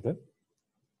pieces together,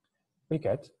 we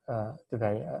get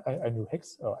a new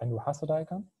Higgs or a new Hasse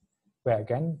diagram, where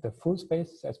again the full space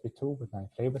is sp2 with 9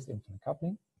 flavors infinite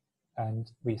coupling,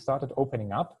 and we started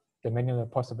opening up the minimal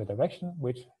possible direction,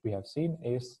 which we have seen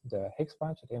is the Higgs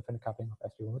bunch at infinite coupling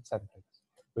of sp1 with 7 flavors,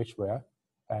 which were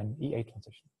an E8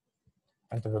 transition.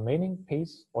 And the remaining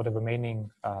piece, or the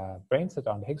remaining branes that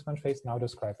are on the Higgs bunch phase, now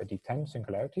describe a D10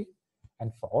 singularity.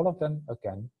 And for all of them,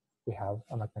 again, we have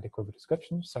a magnetic quiver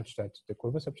description such that the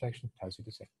quiver subtraction tells you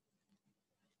the same.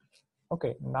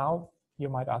 Okay, now you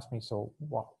might ask me, so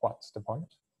what's the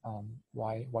point?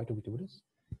 Why do we do this?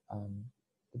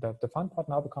 The fun part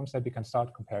now becomes that we can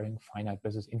start comparing finite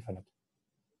versus infinite.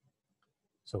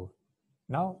 So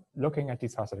now looking at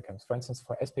these Hasse diagrams, for instance,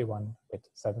 for sp1 with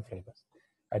 7 flavors.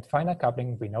 At finite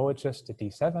coupling, we know it's just the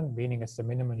D7, meaning it's the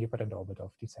minimum independent orbit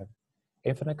of D7.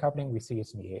 Infinite coupling, we see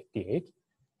it's in D8.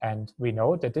 And we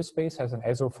know that this space has an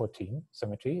SO14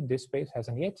 symmetry. This space has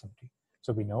an E8 symmetry.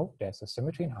 So we know there's a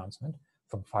symmetry enhancement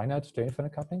from finite to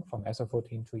infinite coupling from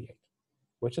SO14 to E8,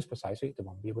 which is precisely the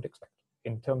one we would expect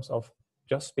in terms of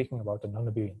just speaking about the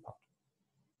non-abelian part.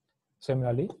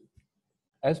 Similarly,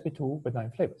 sp2 with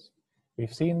 9 flavors.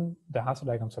 We've seen the Hasse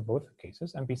diagrams for both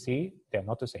cases, and we see they're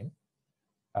not the same.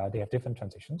 They have different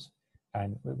transitions.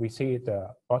 And we see the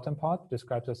bottom part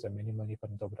describes as a minimal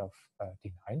independent orbit of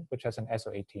D9, which has an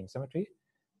SO18 symmetry.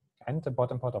 And the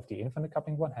bottom part of the infinite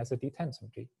coupling one has a D10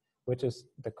 symmetry, which is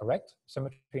the correct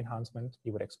symmetry enhancement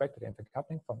you would expect at infinite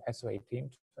coupling from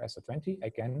SO18 to SO20,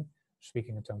 again,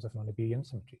 speaking in terms of non-abelian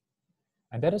symmetry.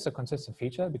 And that is a consistent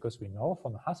feature because we know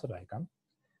from the Hasse diagram,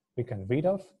 we can read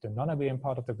off the non-abelian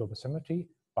part of the global symmetry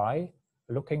by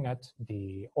looking at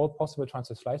all possible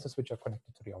transit slices which are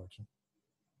connected to the origin.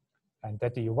 And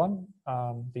that the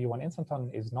U1 instanton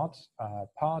is not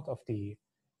part of the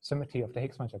symmetry of the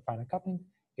Higgs bunch at finite coupling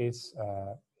is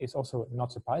also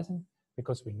not surprising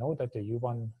because we know that the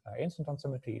U1 instanton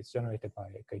symmetry is generated by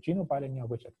a Gaugino bilinear,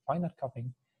 which at finite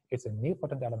coupling is a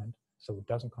nilpotent element, so it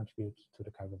doesn't contribute to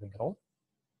the chiral ring at all.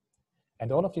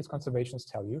 And all of these conservations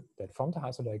tell you that from the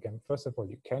Hasse diagram, first of all,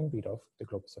 you can read off the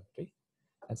global symmetry.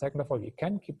 And second of all, you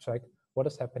can keep track what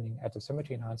is happening at the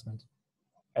symmetry enhancement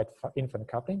at infinite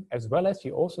coupling, as well as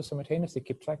you also simultaneously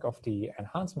keep track of the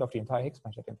enhancement of the entire Higgs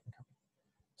bunch at infinite coupling.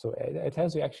 So it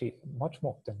tells you actually much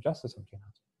more than just the symmetry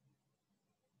enhancement.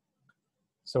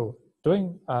 So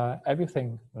doing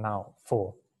everything now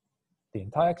for the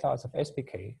entire class of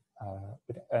SPK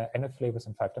with nth flavors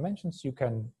in 5 dimensions, you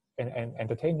can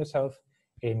entertain yourself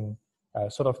in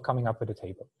sort of coming up with a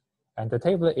table. And the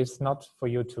table is not for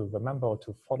you to remember or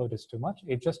to follow this too much.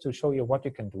 It's just to show you what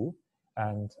you can do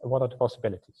and what are the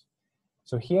possibilities.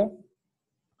 So here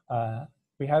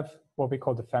we have what we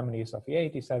call the families of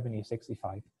E8, E7, E6,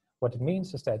 E5. What it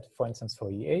means is that, for instance, for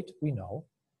E8, we know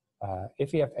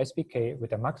if we have SPK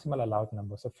with the maximal allowed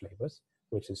numbers of flavors,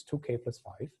 which is 2k plus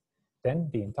 5, then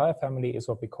the entire family is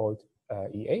what we call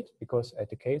E8, because at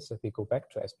the case that we go back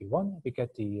to SP1, we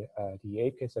get the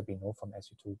E8 case that we know from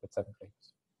SU2 with 7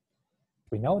 flavors.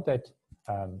 We know that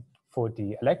for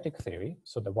the electric theory,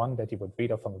 so the one that you would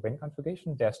read off from the Wien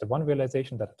configuration, there's the one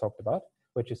realization that I talked about,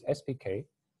 which is SPK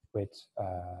with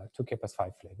 2k plus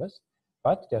 5 flavors.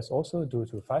 But there's also, due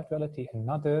to five duality,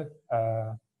 another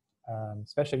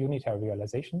special unitary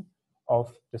realization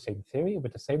of the same theory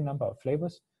with the same number of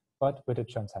flavors, but with a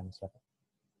transience level.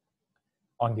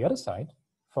 On the other side,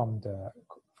 from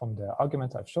the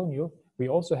arguments I've shown you, we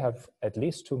also have at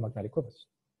least two magnetic quivers.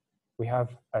 We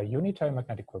have a unitary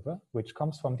magnetic quiver, which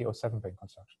comes from the 07 brane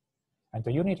construction. And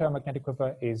the unitary magnetic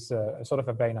quiver is sort of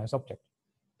a very nice object,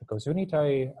 because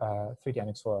unitary 3D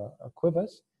NX4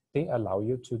 quivers, they allow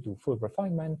you to do full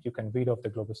refinement. You can read off the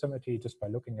global symmetry just by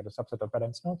looking at a subset of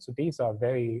balanced nodes. So these are a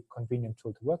very convenient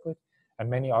tool to work with, and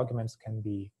many arguments can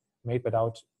be made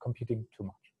without computing too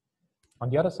much. On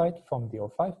the other side, from the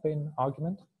 05 brane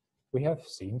argument, we have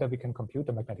seen that we can compute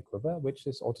a magnetic quiver, which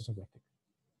is orthosymplectic,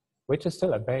 which is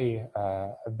still a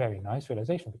very nice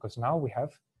realization, because now we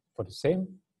have, for the same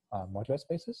modular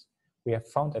spaces, we have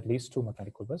found at least two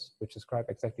magnetic quivers, which describe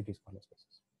exactly these modular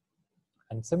spaces.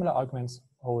 And similar arguments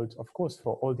hold, of course,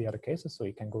 for all the other cases. So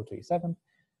you can go to E7,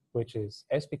 which is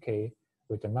SPK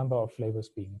with the number of flavors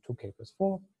being 2k plus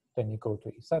 4. Then you go to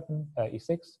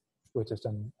E6, which is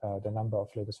then the number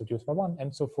of flavors reduced by 1,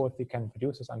 and so forth. You can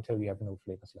reduce this until you have no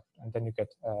flavors left. And then you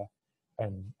get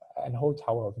a whole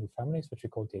tower of new families, which we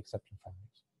call the exception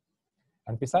families.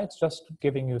 And besides just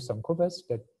giving you some quivers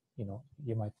that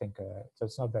you might think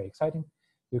that's not very exciting,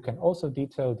 you can also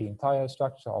detail the entire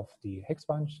structure of the Higgs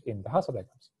bunch in the Hasse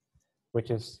diagrams,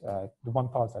 which is the one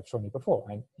part I've shown you before.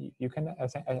 And you can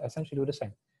essentially do the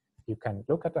same. You can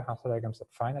look at the Hasse diagrams of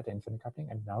finite and infinite coupling,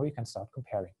 and now you can start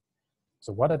comparing.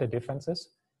 So what are the differences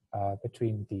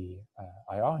between the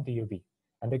IR and the UV?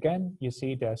 And again, you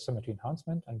see there's symmetry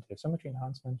enhancement, and the symmetry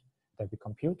enhancement that we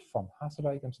compute from Hasse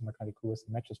diagrams and magnetic quivers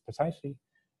matches precisely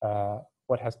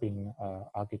what has been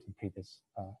argued in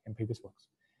previous works.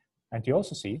 And you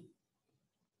also see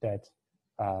that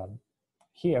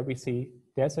here we see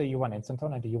there's a U1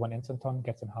 instanton, and the U1 instanton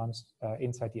gets enhanced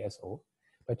inside the SO.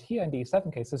 But here in the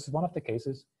E7 case, this is one of the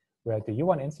cases where the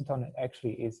U1 instanton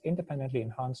actually is independently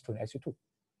enhanced to an SU2.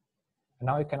 And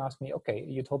now you can ask me, okay,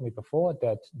 you told me before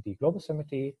that the global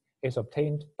symmetry is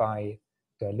obtained by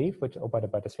the leaf, or by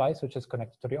the slice, which is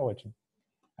connected to the origin.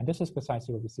 And this is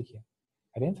precisely what we see here.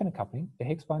 At infinite coupling, the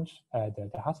Higgs bunch,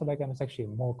 the Hasse diagram is actually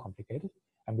more complicated.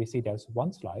 And we see there's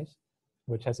one slice,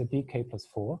 which has a dk plus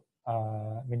 4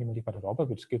 minimally divided orbital,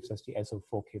 which gives us the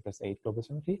SO4k plus 8 global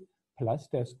symmetry. Plus,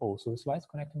 there's also a slice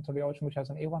connecting to the origin, which has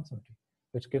an A1 symmetry,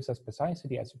 which gives us precisely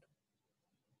the SU2.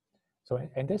 So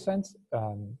in this sense,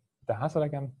 the Hasse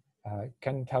diagram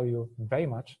can tell you very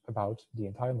much about the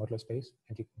entire modular space,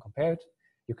 and you can compare it.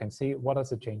 You can see what are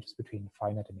the changes between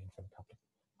finite and infinite coupling.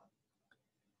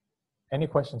 Any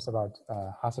questions about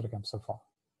Hasse diagram so far?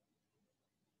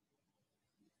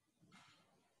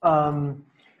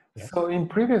 Yes. So in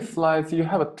previous slides, you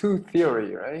have a two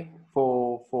theory, right?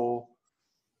 For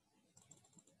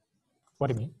what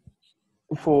do you mean?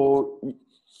 For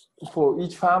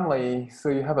each family, so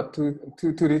you have a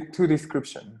two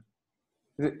description.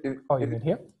 Oh, you mean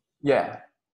here? Yeah.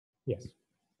 Yes.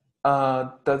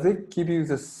 Does it give you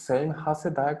the same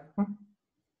Hasse diagram?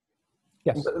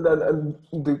 Yes.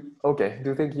 Okay.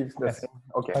 Do they give the same?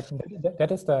 Okay. But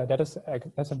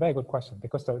that's a very good question,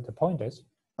 because the point is,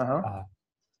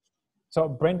 so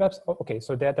brane webs. Okay,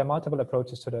 so there are multiple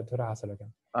approaches to the Hasse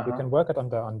diagram. You can work it on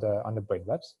the brane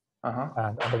webs.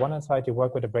 And on the one hand side, you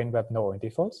work with a brane web no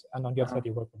orientifolds, and on the other side,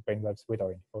 you work with brane webs with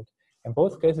orientifold. In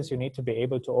both cases, you need to be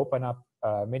able to open up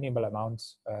minimal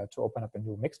amounts to open up a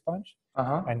new mixed bunch.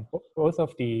 And both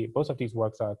of these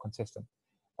works are consistent.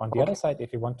 On the other side,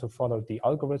 if you want to follow the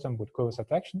algorithm with quiver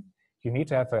subtraction, you need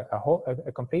to have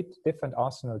a complete different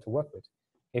arsenal to work with.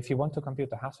 If you want to compute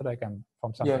the Hasse diagram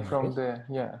from something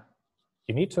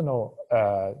you need to know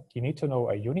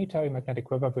a unitary magnetic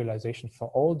quiver realization for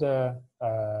all the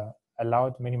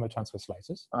allowed minimal transfer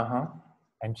slices.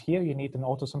 And here you need an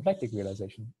orthosymplectic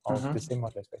realization of the same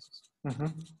modular spaces.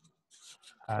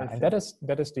 And that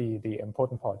is the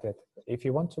important part, that if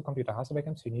you want to compute the Hasse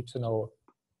diagrams, you need to know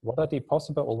what are the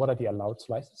possible or what are the allowed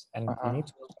slices, and you need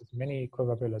to know as many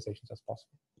quiver realizations as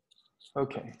possible.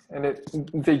 Okay, and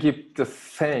they give the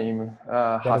same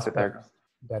Hasse diagram.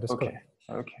 That is correct.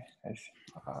 Okay, I see.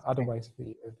 Otherwise,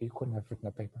 we couldn't have written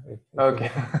a paper.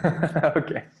 Okay.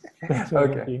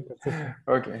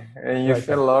 Okay. And you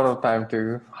spend a lot of time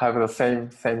to have the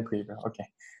same quiver. Okay.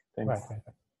 Thanks.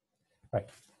 Right.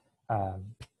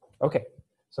 Okay.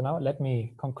 So now let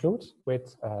me conclude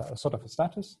with a sort of a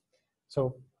status.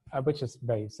 So which is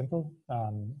very simple.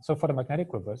 So for the magnetic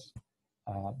quivers,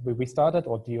 we started,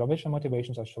 or the original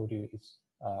motivations I showed you is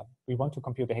we want to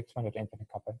compute the Higgs bunch at infinite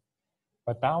coupling.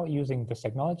 But now using this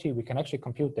technology, we can actually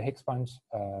compute the Higgs bunch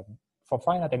for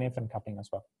finite and infinite coupling as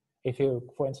well. If you,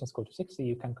 for instance, go to 60,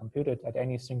 you can compute it at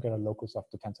any singular locus of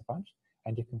the tensor branch,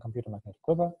 and you can compute a magnetic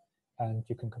quiver, and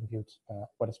you can compute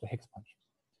what is the Higgs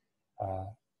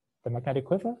branch. The magnetic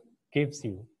quiver gives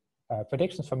you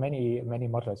predictions for many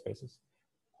modular spaces.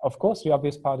 Of course, the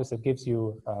obvious part is it gives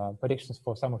you predictions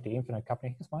for some of the infinite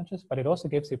coupling Higgs branches, but it also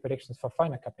gives you predictions for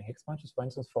finite coupling Higgs branches, for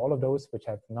instance, for all of those which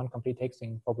have non-complete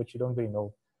Higgsing, for which you don't really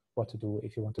know what to do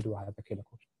if you want to do a hyperkähler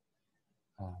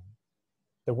quotient.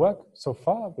 The work so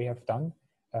far we have done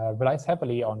relies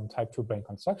heavily on type 2 brane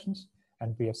constructions,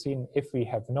 and we have seen if we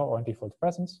have no orientifold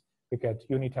presence, we get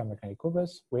unitary magnetic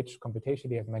quivers, which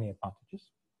computationally have many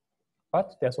advantages.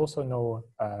 But there's also no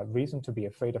reason to be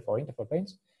afraid of orientifold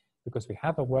branes, because we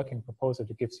have a working proposal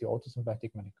that gives you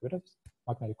orthosymplectic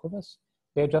magnetic quivers.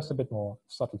 They're just a bit more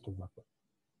subtle to work with.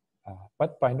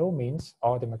 But by no means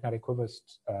are the magnetic quivers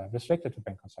restricted to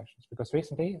brane constructions, because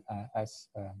recently, as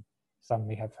some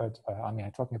may have heard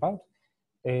Anja talking about,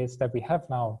 is that we have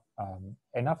now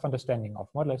enough understanding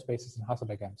of modular spaces and Hasse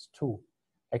diagrams to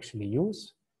actually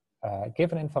use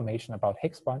given information about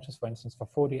Higgs branches, for instance, for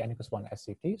 4D n=1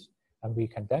 SCPs, and we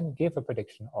can then give a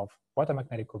prediction of what a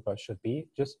magnetic quiver should be,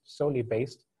 just solely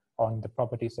based on the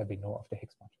properties that we know of the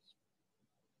Higgs branches.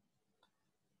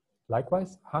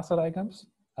 Likewise, Hasse diagrams,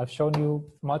 I've shown you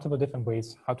multiple different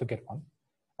ways how to get one.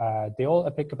 They're all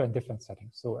applicable in different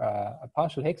settings. So a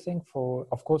partial Higgsing,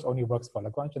 of course, only works for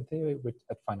Lagrangian theory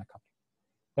at finite coupling.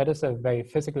 That is a very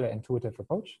physical and intuitive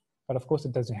approach, but of course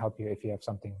it doesn't help you if you have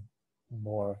something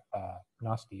more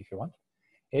nasty if you want.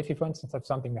 If you, for instance, have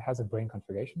something that has a brane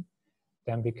configuration,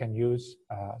 then we can use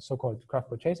so-called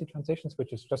Kraft-Borchesi transitions,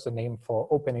 which is just a name for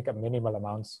opening up minimal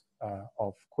amounts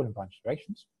of Coulomb branch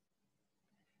directions.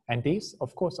 And these,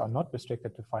 of course, are not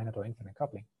restricted to finite or infinite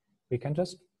coupling. We can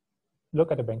just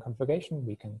look at the brane configuration.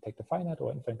 We can take the finite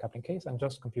or infinite coupling case and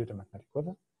just compute a magnetic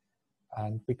quiver.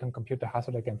 And we can compute the Hasse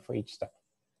diagram for each step.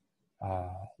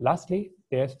 Lastly,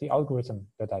 there's the algorithm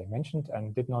that I mentioned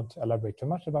and did not elaborate too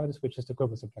much about this, which is the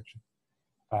quiver subtraction.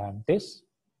 This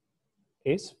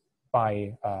is,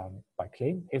 by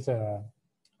claim, is an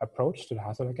approach to the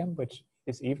Hasse diagram, which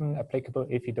is even applicable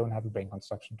if you don't have a brane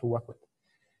construction to work with.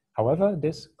 However,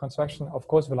 this construction, of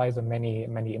course, relies on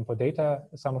many input data.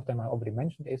 Some of them I already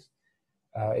mentioned is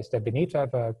that we need to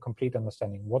have a complete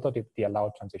understanding what are the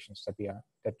allowed transitions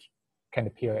that can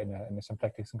appear in a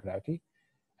symplectic singularity.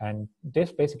 And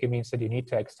this basically means that you need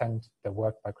to extend the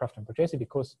work by Kraft and Borchesi,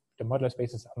 because the modular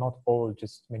spaces are not all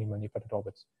just minimal independent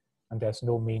orbits. And there's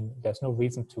no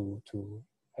reason to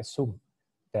assume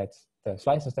that the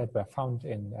slices that were found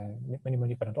in minimal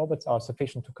independent orbits are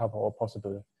sufficient to cover all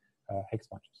possible Higgs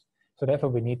branches. So therefore,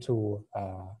 we need to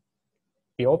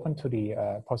be open to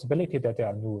the possibility that there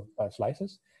are new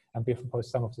slices, and we've proposed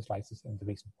some of the slices in the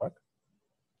recent work.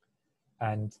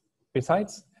 And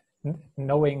besides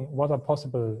knowing what are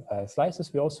possible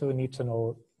slices, we also need to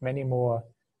know many more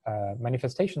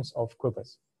manifestations of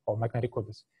quivers or magnetic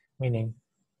quivers, meaning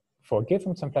for a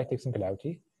given symplectic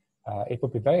singularity, it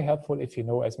would be very helpful if you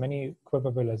know as many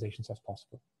quiver realizations as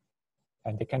possible.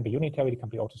 And they can be unitary, they can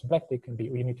be orthosymplectic, can be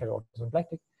unitary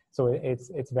orthosymplectic. So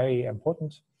it's very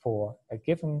important for a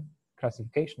given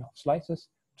classification of slices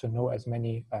to know as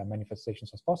many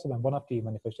manifestations as possible. And one of the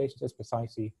manifestations is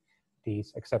precisely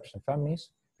these exception families,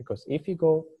 because if you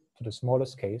go to the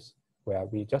smallest case where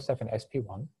we just have an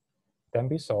SP1, then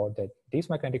we saw that these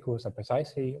magnetic quivers are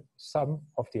precisely some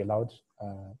of the allowed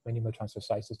minimal transfer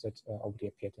slices that already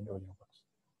appeared in earlier works.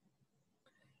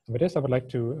 And with this, I would like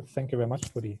to thank you very much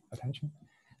for the attention.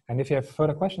 And if you have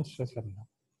further questions, just let me know.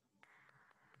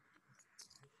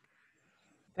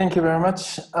 Thank you very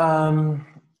much.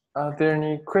 Are there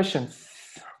any questions?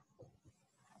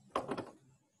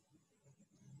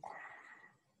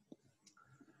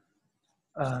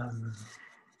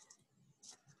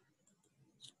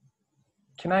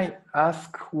 Can I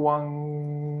ask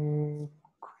one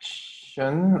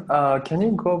question? Can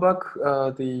you go back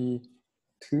the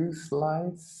 2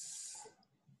 slides?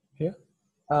 Here?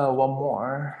 One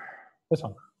more. This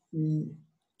one?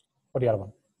 Or the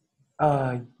other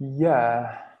one?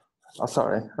 Yeah. Oh,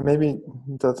 sorry, maybe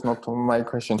that's not my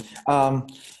question.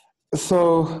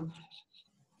 So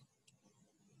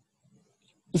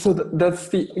that's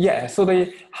the, yeah. So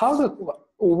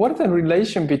what is the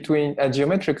relation between a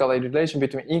geometrical relation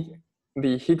between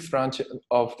the Higgs branch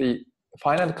of the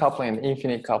finite coupling and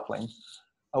infinite coupling?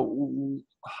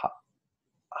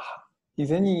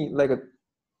 Is any like a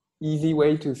easy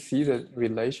way to see the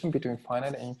relation between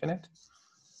finite and infinite?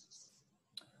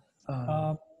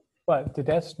 Well,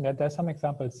 there's some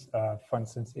examples. For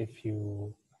instance, if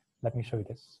you, let me show you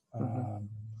this.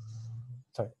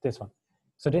 Sorry, this one.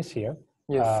 So this here,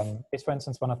 Yes. is, for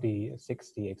instance, one of the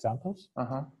 60 examples,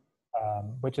 Uh-huh.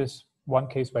 which is one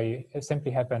case where you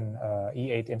simply have an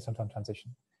E8 instanton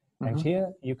transition. And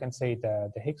here you can say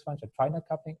the Higgs bunch at finite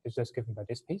coupling is just given by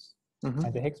this piece,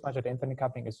 and the Higgs bunch at infinite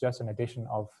coupling is just an addition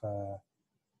of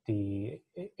the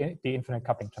infinite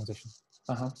coupling transition.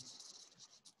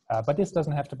 But this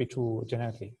doesn't have to be true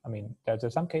generically. I mean,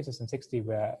 there's some cases in 60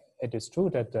 where it is true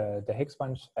that the Higgs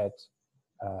bunch at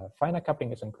finite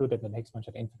coupling is included in the Higgs bunch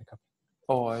at infinite coupling.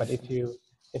 Oh, but if you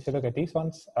look at these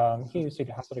ones, here you see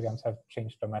the Hasse diagrams have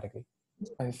changed dramatically.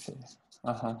 I see.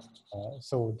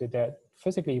 So that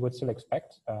physically you would still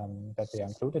expect that they are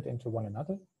included into one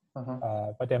another,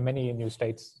 but there are many new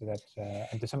states that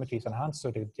and the symmetry is enhanced,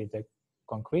 so the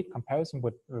concrete comparison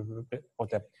would, or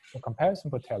the comparison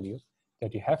would tell you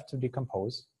that you have to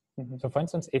decompose. So for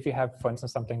instance, if you have, for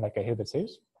instance, something like a Hilbert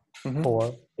series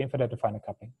for infinite to finite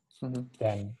coupling,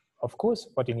 then of course,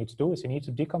 what you need to do is you need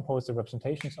to decompose the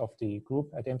representations of the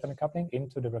group at infinite coupling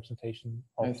into the representation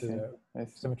of the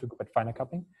symmetry group at finite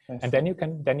coupling, and then you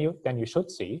can then you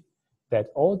should see that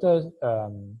all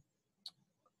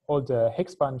the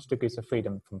Higgs bunch degrees of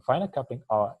freedom from finite coupling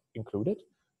are included,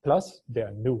 plus there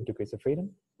are new degrees of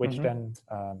freedom, which then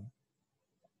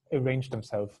arrange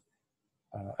themselves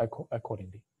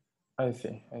accordingly. I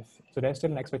see. So there's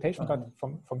still an expectation, but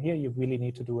from here you really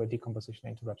need to do a decomposition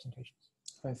into representations.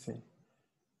 I see.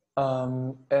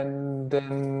 And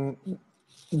then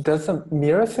does a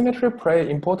mirror symmetry play an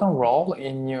important role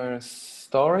in your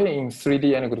story in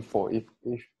 3D n equal to 4?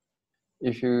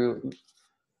 If you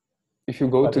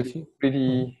go to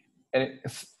 3D and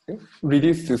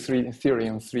reduce to 3D theory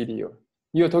in 3D,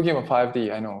 you're talking about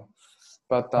 5D, I know,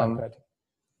 but right.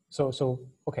 So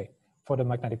okay. For the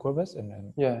magnetic quivers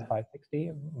in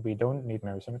 560, we don't need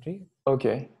mirror symmetry.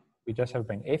 Okay. We just have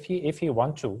brane. If you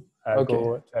want to go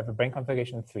to have a brane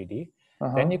configuration in 3D,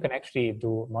 then you can actually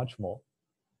do much more.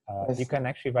 You can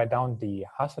actually write down the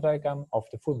Hasse diagram of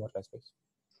the full modular space.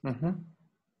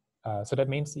 So that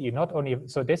means you not only,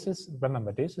 so this is,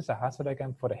 remember, this is a Hasse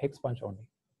diagram for the Higgs bunch only.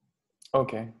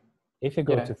 Okay. If you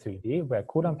go to 3D, where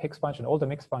Coulomb Higgs bunch and all the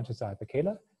mixed bunches are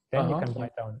hyperkähler, then you can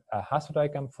write down a Hasse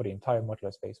diagram for the entire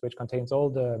modular space, which contains all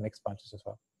the mixed bunches as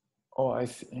well. Oh, I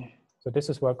see. So this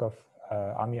is work of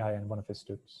Amiai and one of his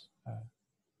students.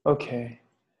 Okay.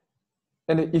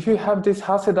 And if you have this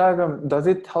Hasse diagram, does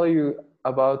it tell you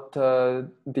about for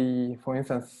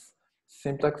instance,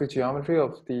 symplectic geometry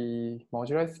of the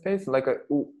modular space? Like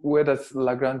where does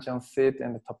Lagrangian sit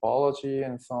and the topology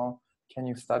and so on? Can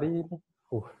you study it?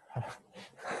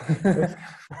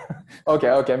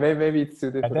 Okay, maybe it's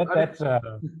too difficult. I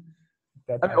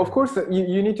mean, of course,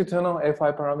 you need to turn on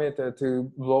Fi parameter to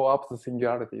blow up the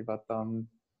singularity, but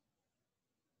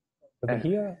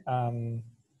here,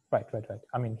 right.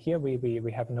 I mean, here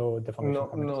we have no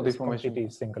deformation. No it's deformation.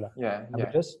 Completely singular. Yeah.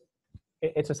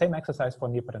 It's the same exercise for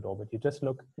nilpotent orbit. You just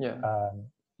look.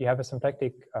 You have a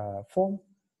symplectic form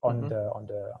on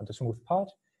the smooth part.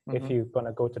 If you're going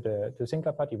to go to the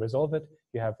singular part, you resolve it.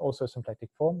 You have also a symplectic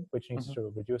form, which needs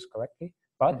to reduce correctly.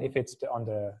 But if it's on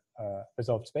the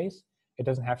resolved space, it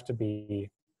doesn't have to be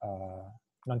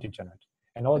non-degenerate.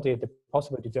 And all the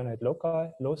possible degenerate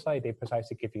loci, they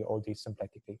precisely give you all these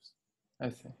symplectic leaves. I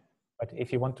see. But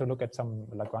if you want to look at some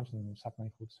Lagrangian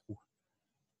submanifolds,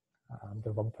 I'm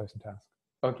the wrong person to ask.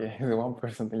 Okay, the wrong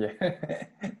person, yeah.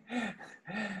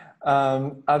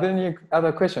 Are there any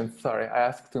other questions? Sorry, I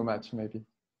asked too much, maybe.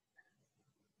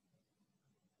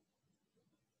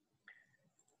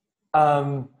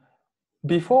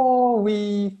 Before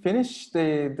we finish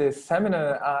the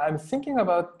seminar, I'm thinking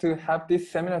about to have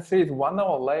this seminar series 1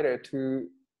 hour later to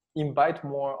invite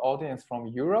more audience from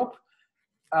Europe.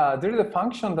 There is a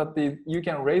function that you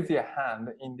can raise your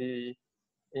hand in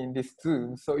this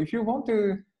Zoom. So if you want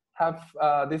to have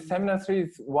this seminar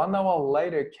series 1 hour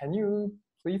later, can you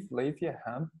please raise your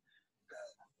hand?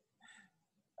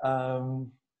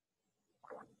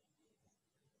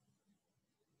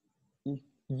 If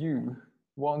you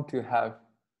want to have,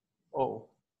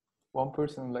 one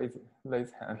person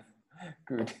raise hand.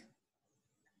 Good.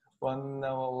 1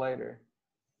 hour later.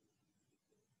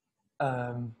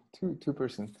 Two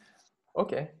person.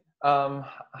 Okay. Does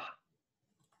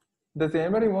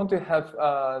anybody want to have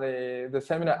the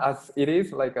seminar as it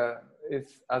is, like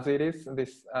as it is?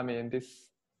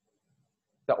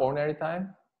 The ordinary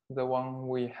time, the one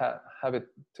we have it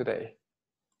today.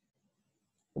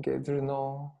 Okay, there's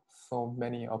no so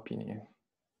many opinions.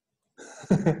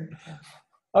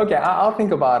 Okay, I'll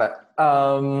think about it.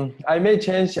 I may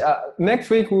change. Next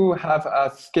week we will have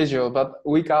a schedule, but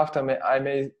week after I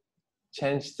may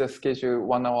change the schedule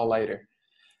 1 hour later.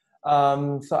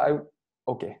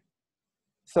 Okay.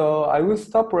 So I will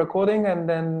stop recording and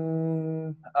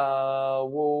then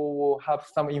we'll have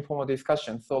some informal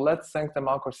discussion. So let's thank the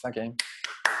Marcus again.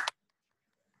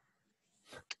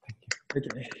 Thank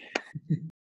you. Okay.